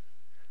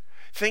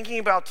 Thinking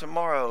about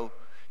tomorrow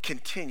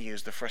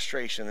continues the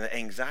frustration and the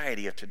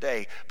anxiety of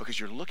today because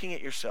you're looking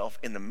at yourself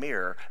in the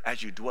mirror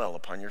as you dwell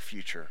upon your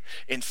future.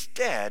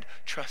 Instead,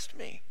 trust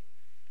me.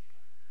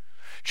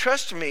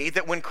 Trust me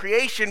that when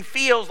creation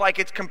feels like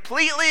it's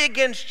completely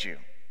against you,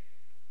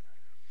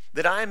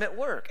 that I am at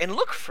work, and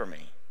look for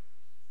me.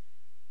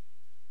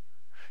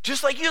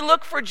 Just like you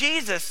look for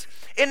Jesus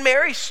in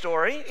Mary's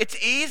story, it's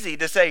easy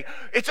to say,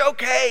 it's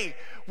okay.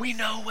 We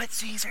know what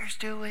Caesar's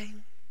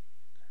doing.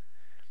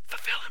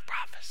 Fulfilling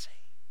prophecy.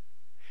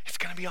 It's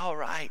going to be all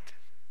right.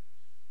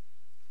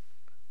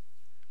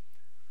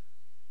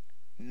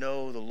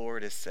 No, the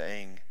Lord is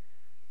saying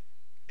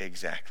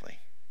exactly.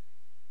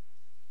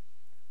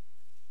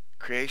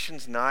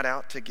 Creation's not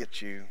out to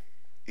get you,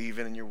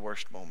 even in your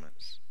worst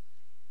moments.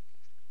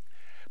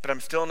 But I'm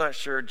still not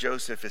sure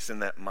Joseph is in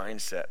that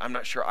mindset. I'm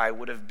not sure I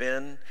would have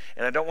been.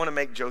 And I don't want to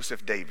make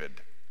Joseph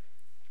David.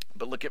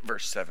 But look at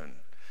verse 7.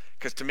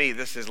 Because to me,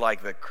 this is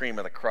like the cream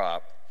of the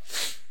crop.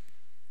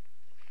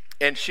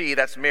 And she,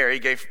 that's Mary,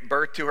 gave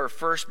birth to her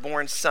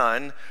firstborn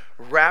son,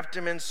 wrapped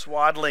him in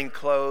swaddling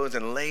clothes,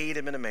 and laid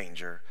him in a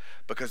manger,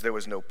 because there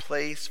was no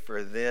place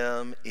for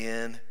them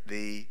in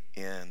the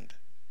inn.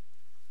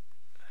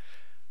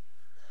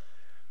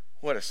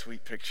 What a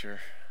sweet picture.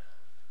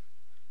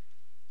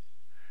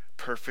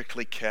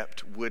 Perfectly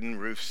kept wooden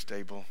roof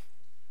stable.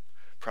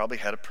 Probably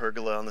had a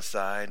pergola on the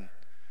side.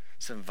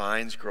 Some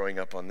vines growing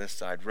up on this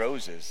side.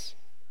 Roses.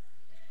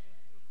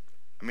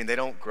 I mean, they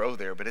don't grow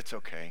there, but it's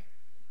okay.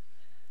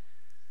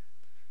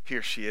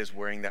 Here she is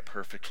wearing that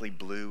perfectly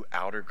blue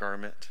outer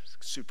garment.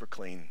 Super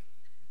clean.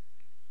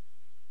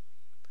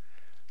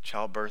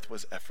 Childbirth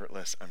was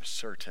effortless, I'm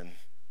certain.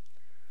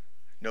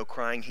 No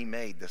crying he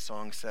made, the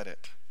song said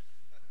it.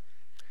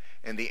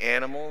 And the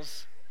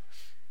animals,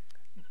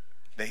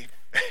 they...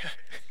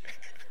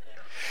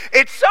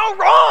 It's so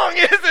wrong,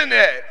 isn't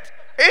it?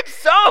 It's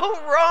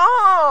so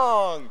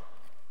wrong.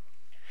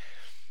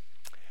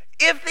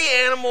 If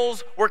the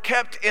animals were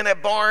kept in a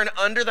barn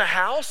under the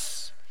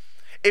house,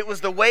 it was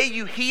the way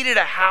you heated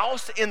a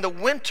house in the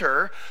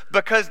winter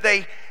because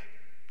they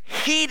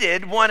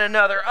heated one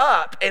another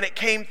up and it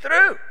came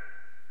through.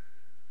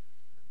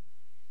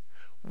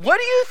 What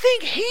do you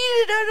think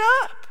heated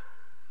it up?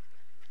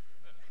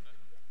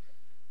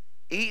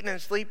 Eating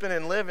and sleeping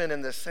and living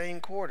in the same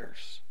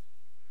quarters.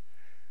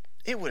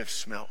 It would have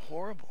smelled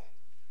horrible.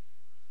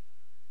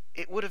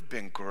 It would have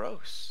been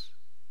gross.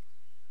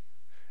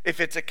 If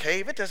it's a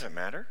cave, it doesn't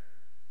matter.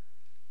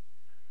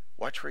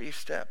 Watch where you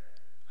step,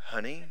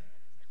 honey.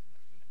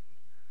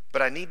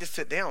 But I need to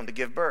sit down to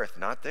give birth.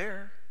 Not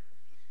there.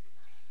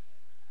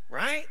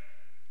 Right?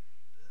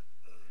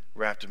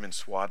 Wrapped him in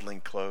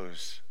swaddling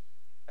clothes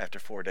after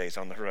 4 days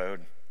on the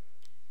road.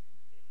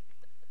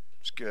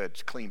 It's good.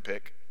 It's a clean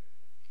pick.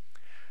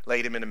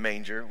 Laid him in a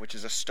manger, which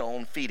is a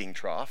stone feeding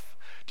trough.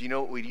 Do you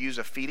know what we'd use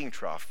a feeding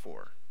trough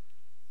for?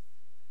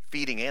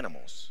 Feeding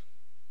animals.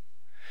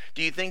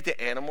 Do you think the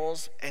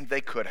animals, and they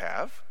could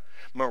have,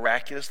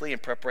 miraculously in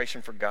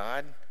preparation for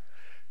God,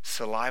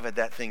 saliva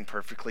that thing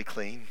perfectly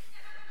clean.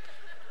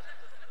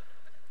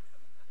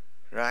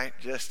 Right?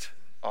 Just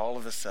all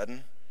of a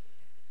sudden.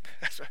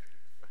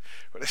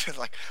 What is it,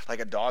 like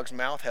a dog's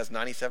mouth has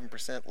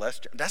 97% less?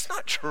 That's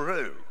not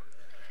true.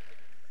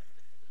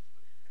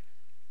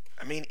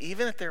 I mean,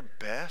 even at their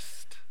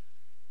best,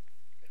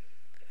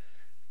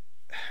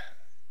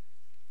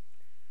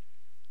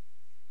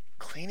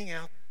 cleaning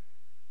out,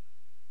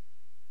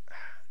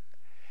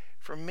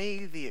 for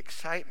me, the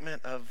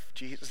excitement of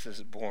Jesus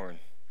is born.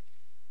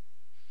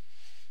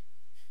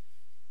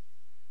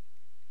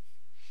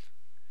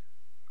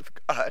 With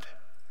God,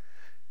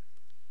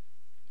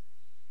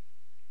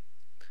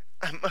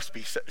 I must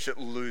be such a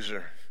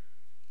loser.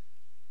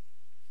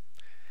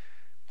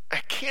 I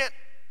can't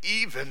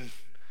even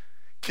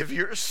give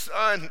your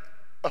son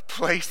a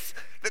place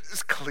that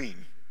is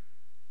clean.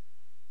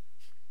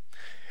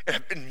 And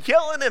I've been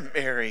yelling at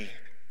Mary.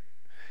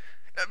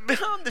 I've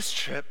been on this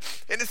trip,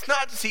 and it's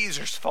not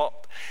Caesar's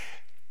fault.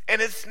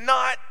 And it's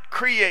not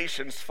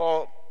creation's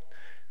fault.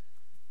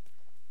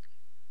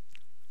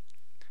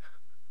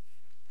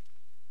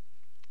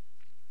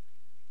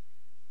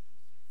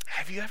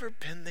 Have you ever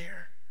been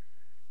there?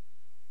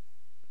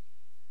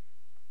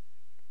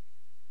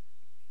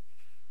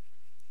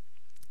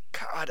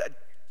 God,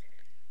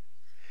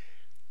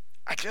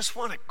 I just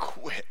want to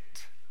quit.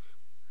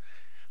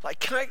 Like,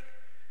 can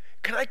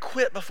I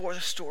quit before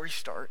the story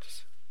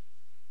starts?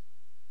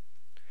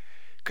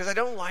 Because I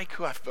don't like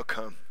who I've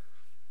become.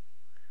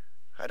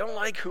 I don't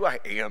like who I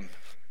am.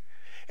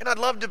 And I'd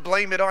love to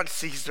blame it on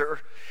Caesar.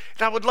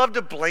 And I would love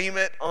to blame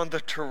it on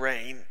the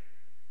terrain.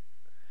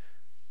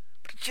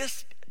 But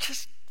just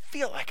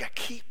feel like I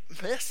keep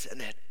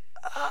messing it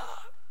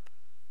up.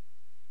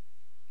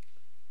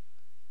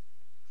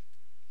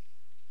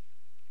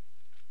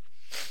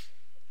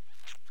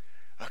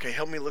 Okay,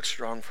 help me look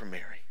strong for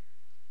Mary.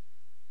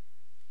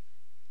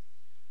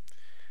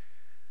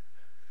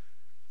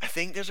 I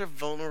think there's a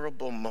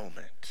vulnerable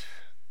moment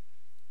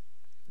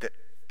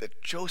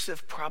that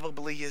Joseph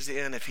probably is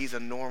in if he's a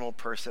normal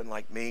person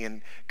like me,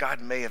 and God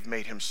may have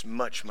made him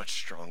much, much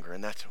stronger,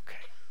 and that's okay.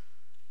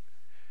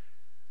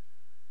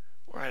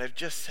 Where I've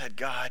just said,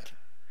 God,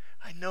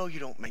 I know you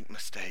don't make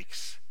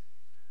mistakes,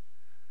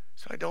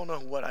 so I don't know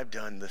what I've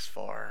done this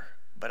far,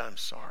 but I'm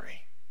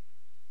sorry.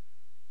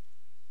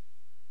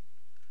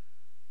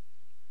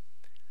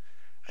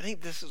 I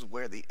think this is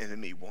where the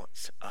enemy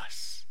wants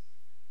us.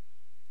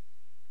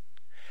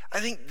 I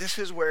think this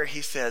is where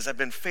he says, I've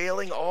been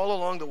failing all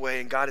along the way,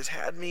 and God has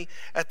had me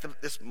at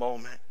this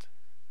moment.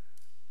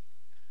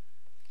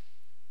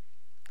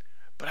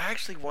 But I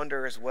actually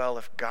wonder as well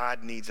if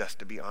God needs us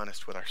to be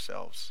honest with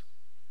ourselves.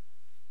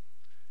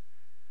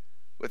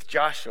 With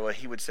Joshua,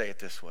 he would say it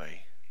this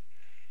way: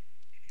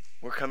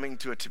 we're coming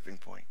to a tipping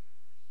point.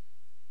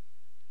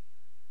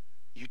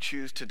 You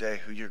choose today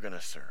who you're going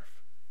to serve.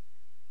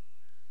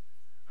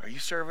 Are you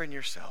serving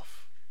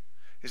yourself?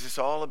 Is this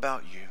all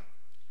about you?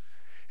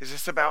 Is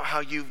this about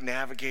how you've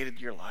navigated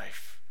your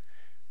life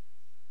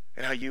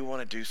and how you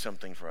want to do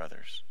something for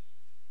others?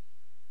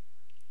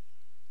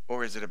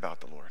 Or is it about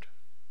the Lord?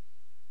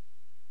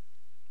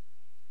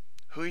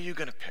 Who are you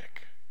going to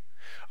pick?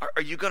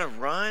 Are you going to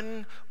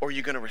run, or are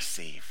you going to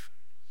receive?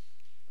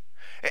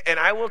 And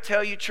I will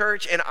tell you,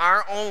 church, in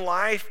our own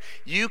life,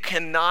 you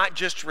cannot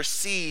just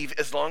receive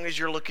as long as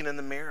you're looking in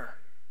the mirror.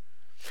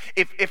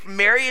 If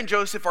Mary and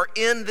Joseph are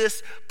in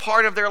this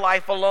part of their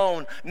life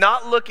alone,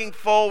 not looking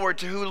forward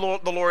to who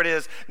the Lord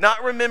is,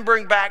 not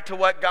remembering back to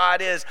what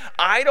God is,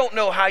 I don't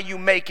know how you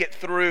make it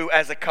through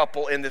as a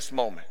couple in this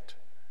moment.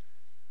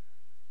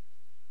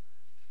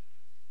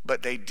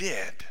 But they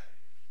did,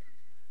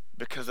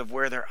 because of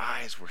where their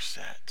eyes were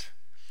set.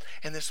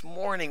 And this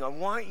morning, I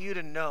want you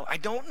to know, I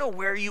don't know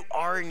where you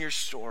are in your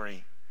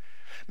story.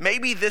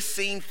 Maybe this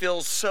scene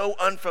feels so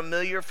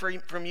unfamiliar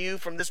from you,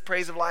 from this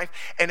praise of life,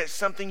 and it's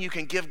something you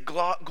can give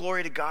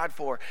glory to God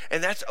for.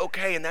 And that's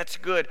okay, and that's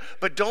good.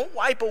 But don't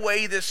wipe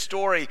away this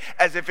story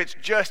as if it's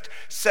just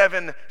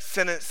 7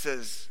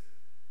 sentences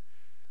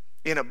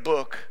in a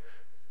book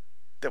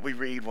that we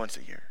read once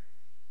a year.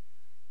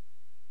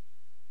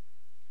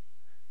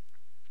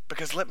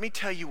 Because let me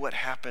tell you what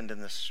happened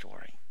in this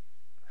story.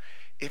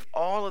 If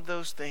all of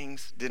those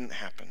things didn't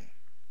happen,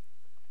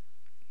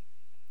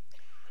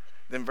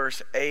 then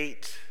verse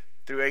 8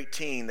 through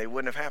 18, they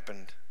wouldn't have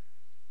happened.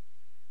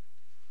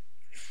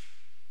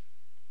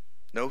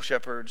 No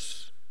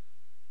shepherds,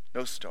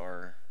 no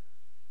star,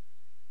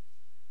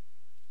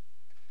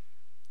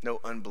 no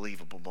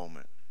unbelievable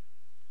moment.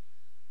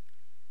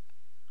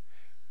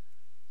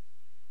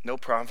 No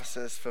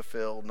prophecies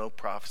fulfilled, no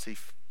prophecy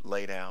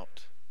laid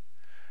out.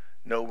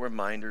 No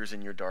reminders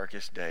in your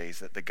darkest days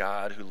that the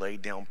God who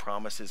laid down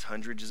promises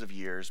hundreds of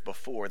years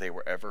before they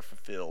were ever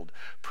fulfilled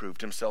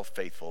proved himself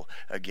faithful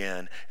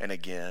again and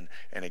again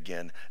and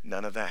again.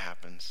 None of that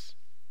happens.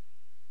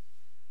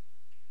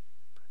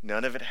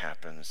 None of it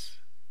happens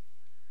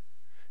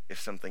if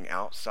something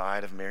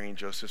outside of Mary and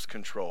Joseph's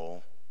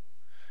control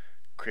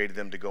created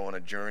them to go on a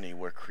journey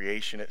where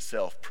creation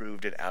itself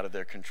proved it out of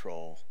their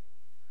control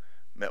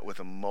met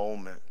with a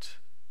moment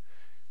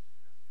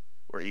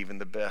where even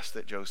the best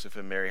that Joseph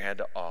and Mary had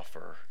to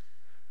offer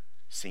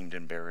seemed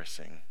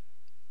embarrassing.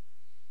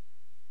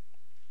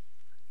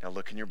 Now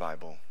look in your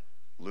Bible,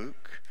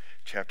 Luke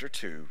chapter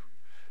 2,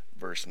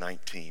 verse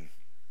 19.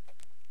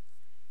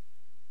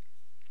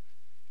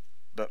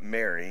 But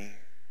Mary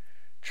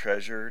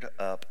treasured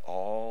up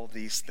all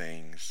these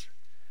things,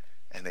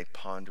 and they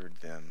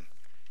pondered them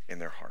in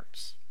their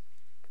hearts.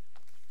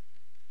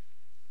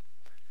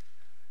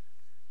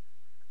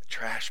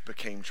 Trash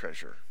became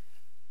treasure.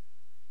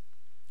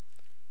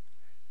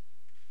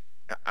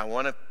 I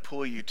want to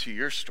pull you to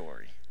your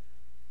story.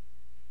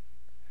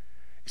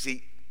 You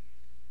see,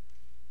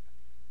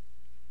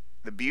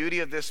 the beauty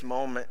of this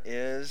moment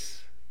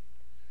is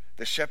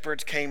the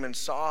shepherds came and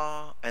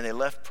saw, and they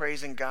left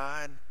praising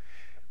God.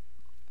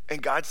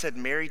 And God said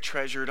Mary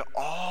treasured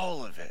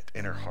all of it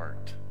in her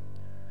heart.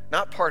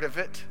 Not part of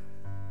it,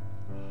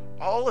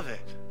 all of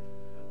it.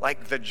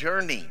 Like the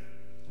journey.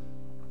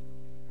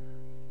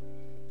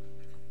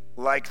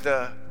 Like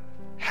the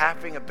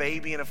having a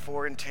baby in a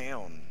foreign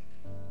town.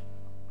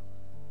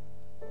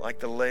 Like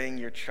the laying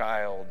your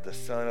child, the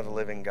Son of the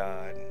living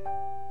God,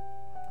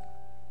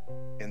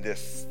 in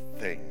this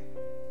thing.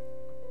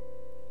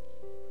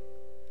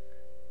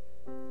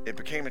 It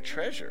became a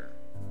treasure.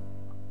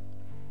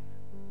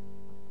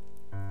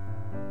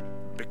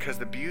 Because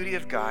the beauty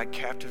of God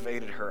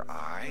captivated her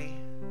eye,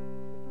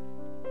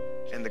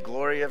 and the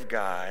glory of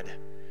God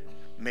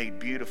made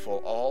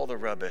beautiful all the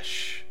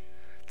rubbish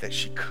that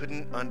she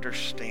couldn't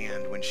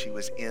understand when she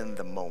was in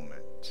the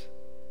moment.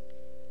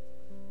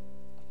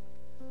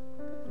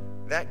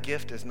 That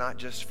gift is not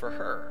just for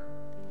her.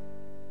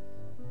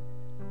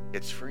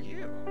 It's for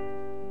you.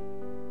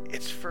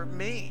 It's for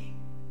me.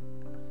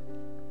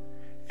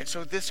 And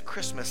so this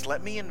Christmas,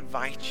 let me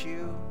invite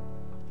you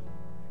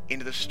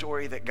into the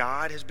story that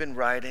God has been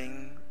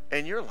writing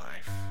in your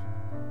life.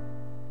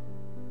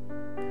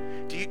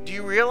 Do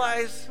you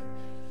realize,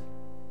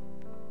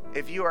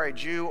 if you are a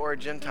Jew or a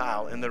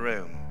Gentile in the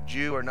room,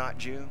 Jew or not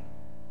Jew,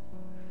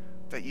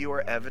 that you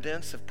are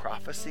evidence of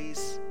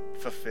prophecies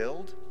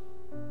fulfilled?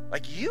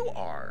 Like you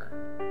are.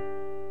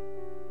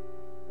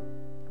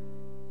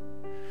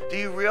 Do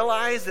you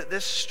realize that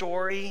this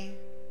story,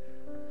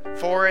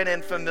 foreign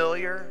and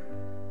familiar,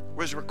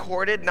 was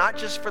recorded not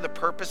just for the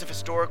purpose of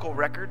historical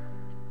record,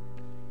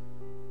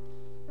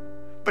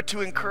 but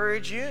to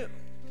encourage you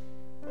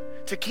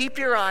to keep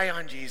your eye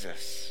on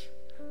Jesus,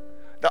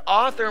 the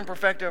author and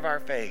perfecter of our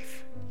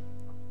faith,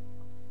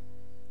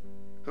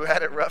 who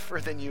had it rougher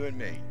than you and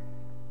me.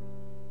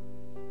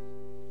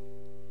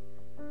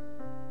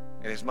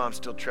 And his mom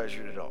still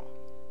treasured it all.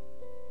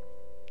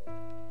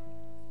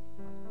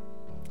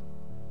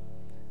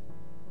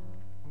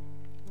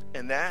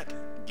 And that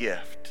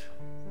gift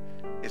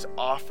is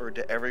offered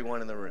to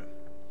everyone in the room.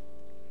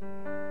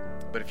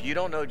 But if you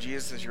don't know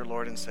Jesus as your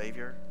Lord and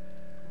Savior,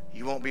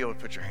 you won't be able to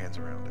put your hands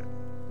around it.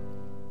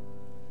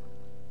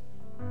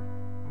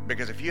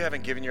 Because if you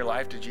haven't given your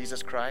life to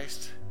Jesus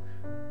Christ,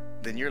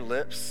 then your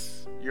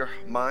lips, your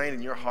mind,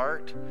 and your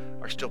heart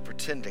are still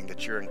pretending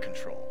that you're in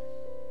control,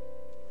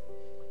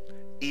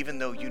 even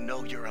though you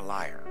know you're a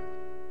liar.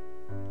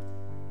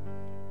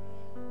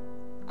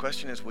 The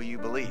question is, will you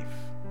believe?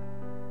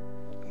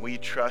 Will you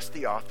trust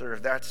the author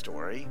of that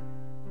story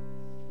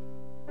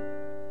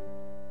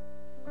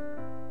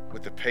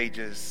with the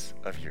pages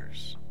of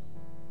yours?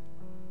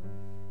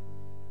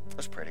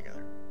 Let's pray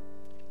together.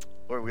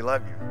 Lord, we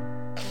love you.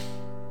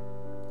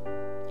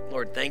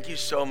 Lord, thank you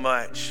so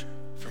much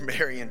for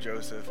Mary and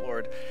Joseph.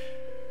 Lord,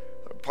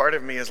 part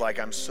of me is like,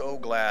 I'm so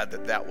glad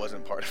that that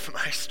wasn't part of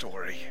my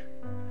story.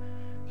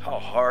 How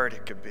hard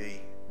it could be.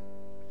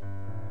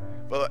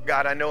 But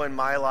God, I know in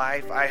my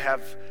life I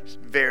have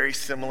very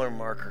similar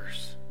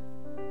markers.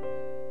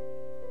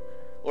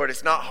 Lord,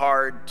 it's not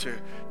hard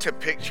to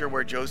picture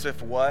where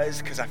Joseph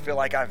was, because I feel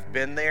like I've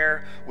been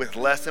there with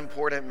less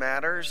important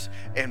matters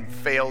and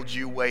failed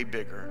you way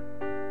bigger.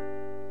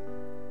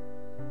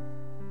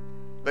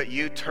 But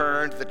you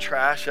turned the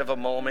trash of a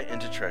moment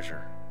into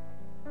treasure.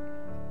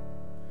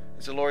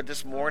 And so, Lord,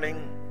 this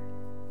morning,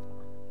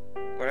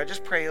 Lord, I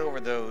just pray over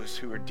those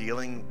who are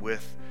dealing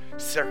with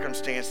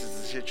circumstances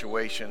and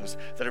situations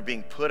that are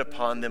being put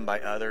upon them by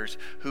others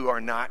who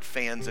are not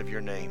fans of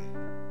your name.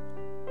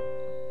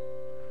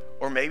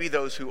 Or maybe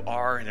those who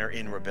are and are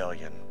in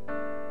rebellion.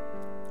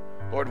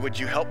 Lord, would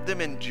you help them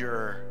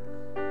endure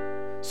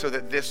so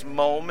that this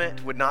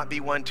moment would not be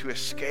one to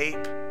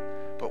escape,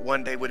 but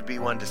one day would be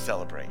one to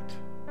celebrate.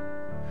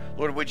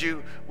 Lord, would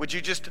you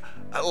just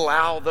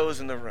allow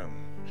those in the room,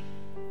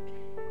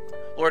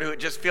 Lord, who it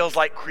just feels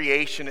like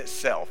creation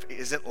itself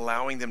isn't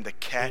allowing them to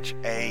catch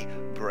a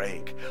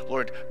break.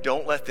 Lord,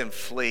 don't let them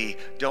flee.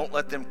 Don't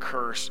let them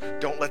curse.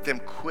 Don't let them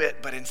quit.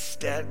 But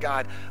instead,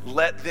 God,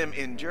 let them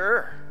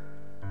endure.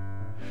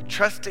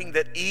 Trusting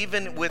that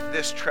even with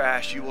this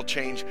trash, you will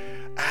change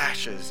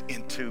ashes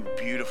into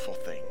beautiful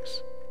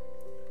things.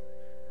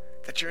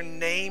 That your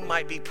name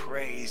might be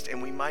praised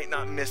and we might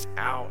not miss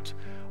out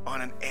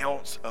on an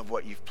ounce of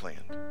what you've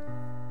planned.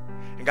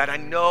 And God, I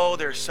know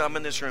there's some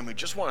in this room who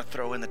just want to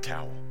throw in the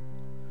towel,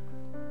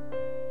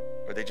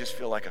 or they just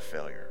feel like a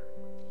failure.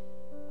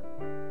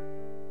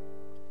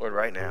 Lord,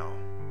 right now,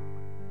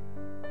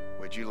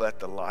 would you let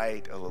the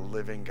light of the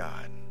living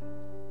God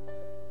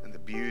and the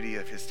beauty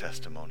of his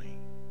testimony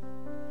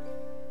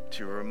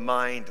to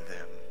remind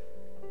them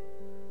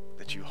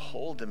that you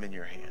hold them in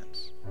your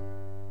hands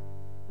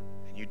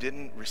and you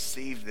didn't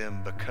receive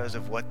them because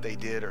of what they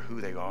did or who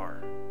they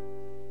are,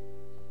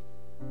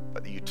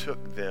 but that you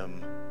took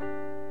them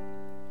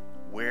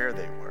where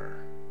they were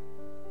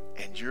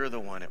and you're the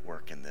one at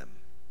work in them,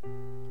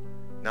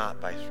 not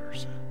vice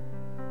versa.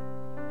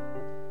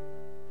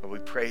 But we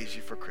praise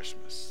you for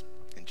Christmas.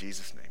 In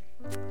Jesus'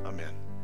 name, amen.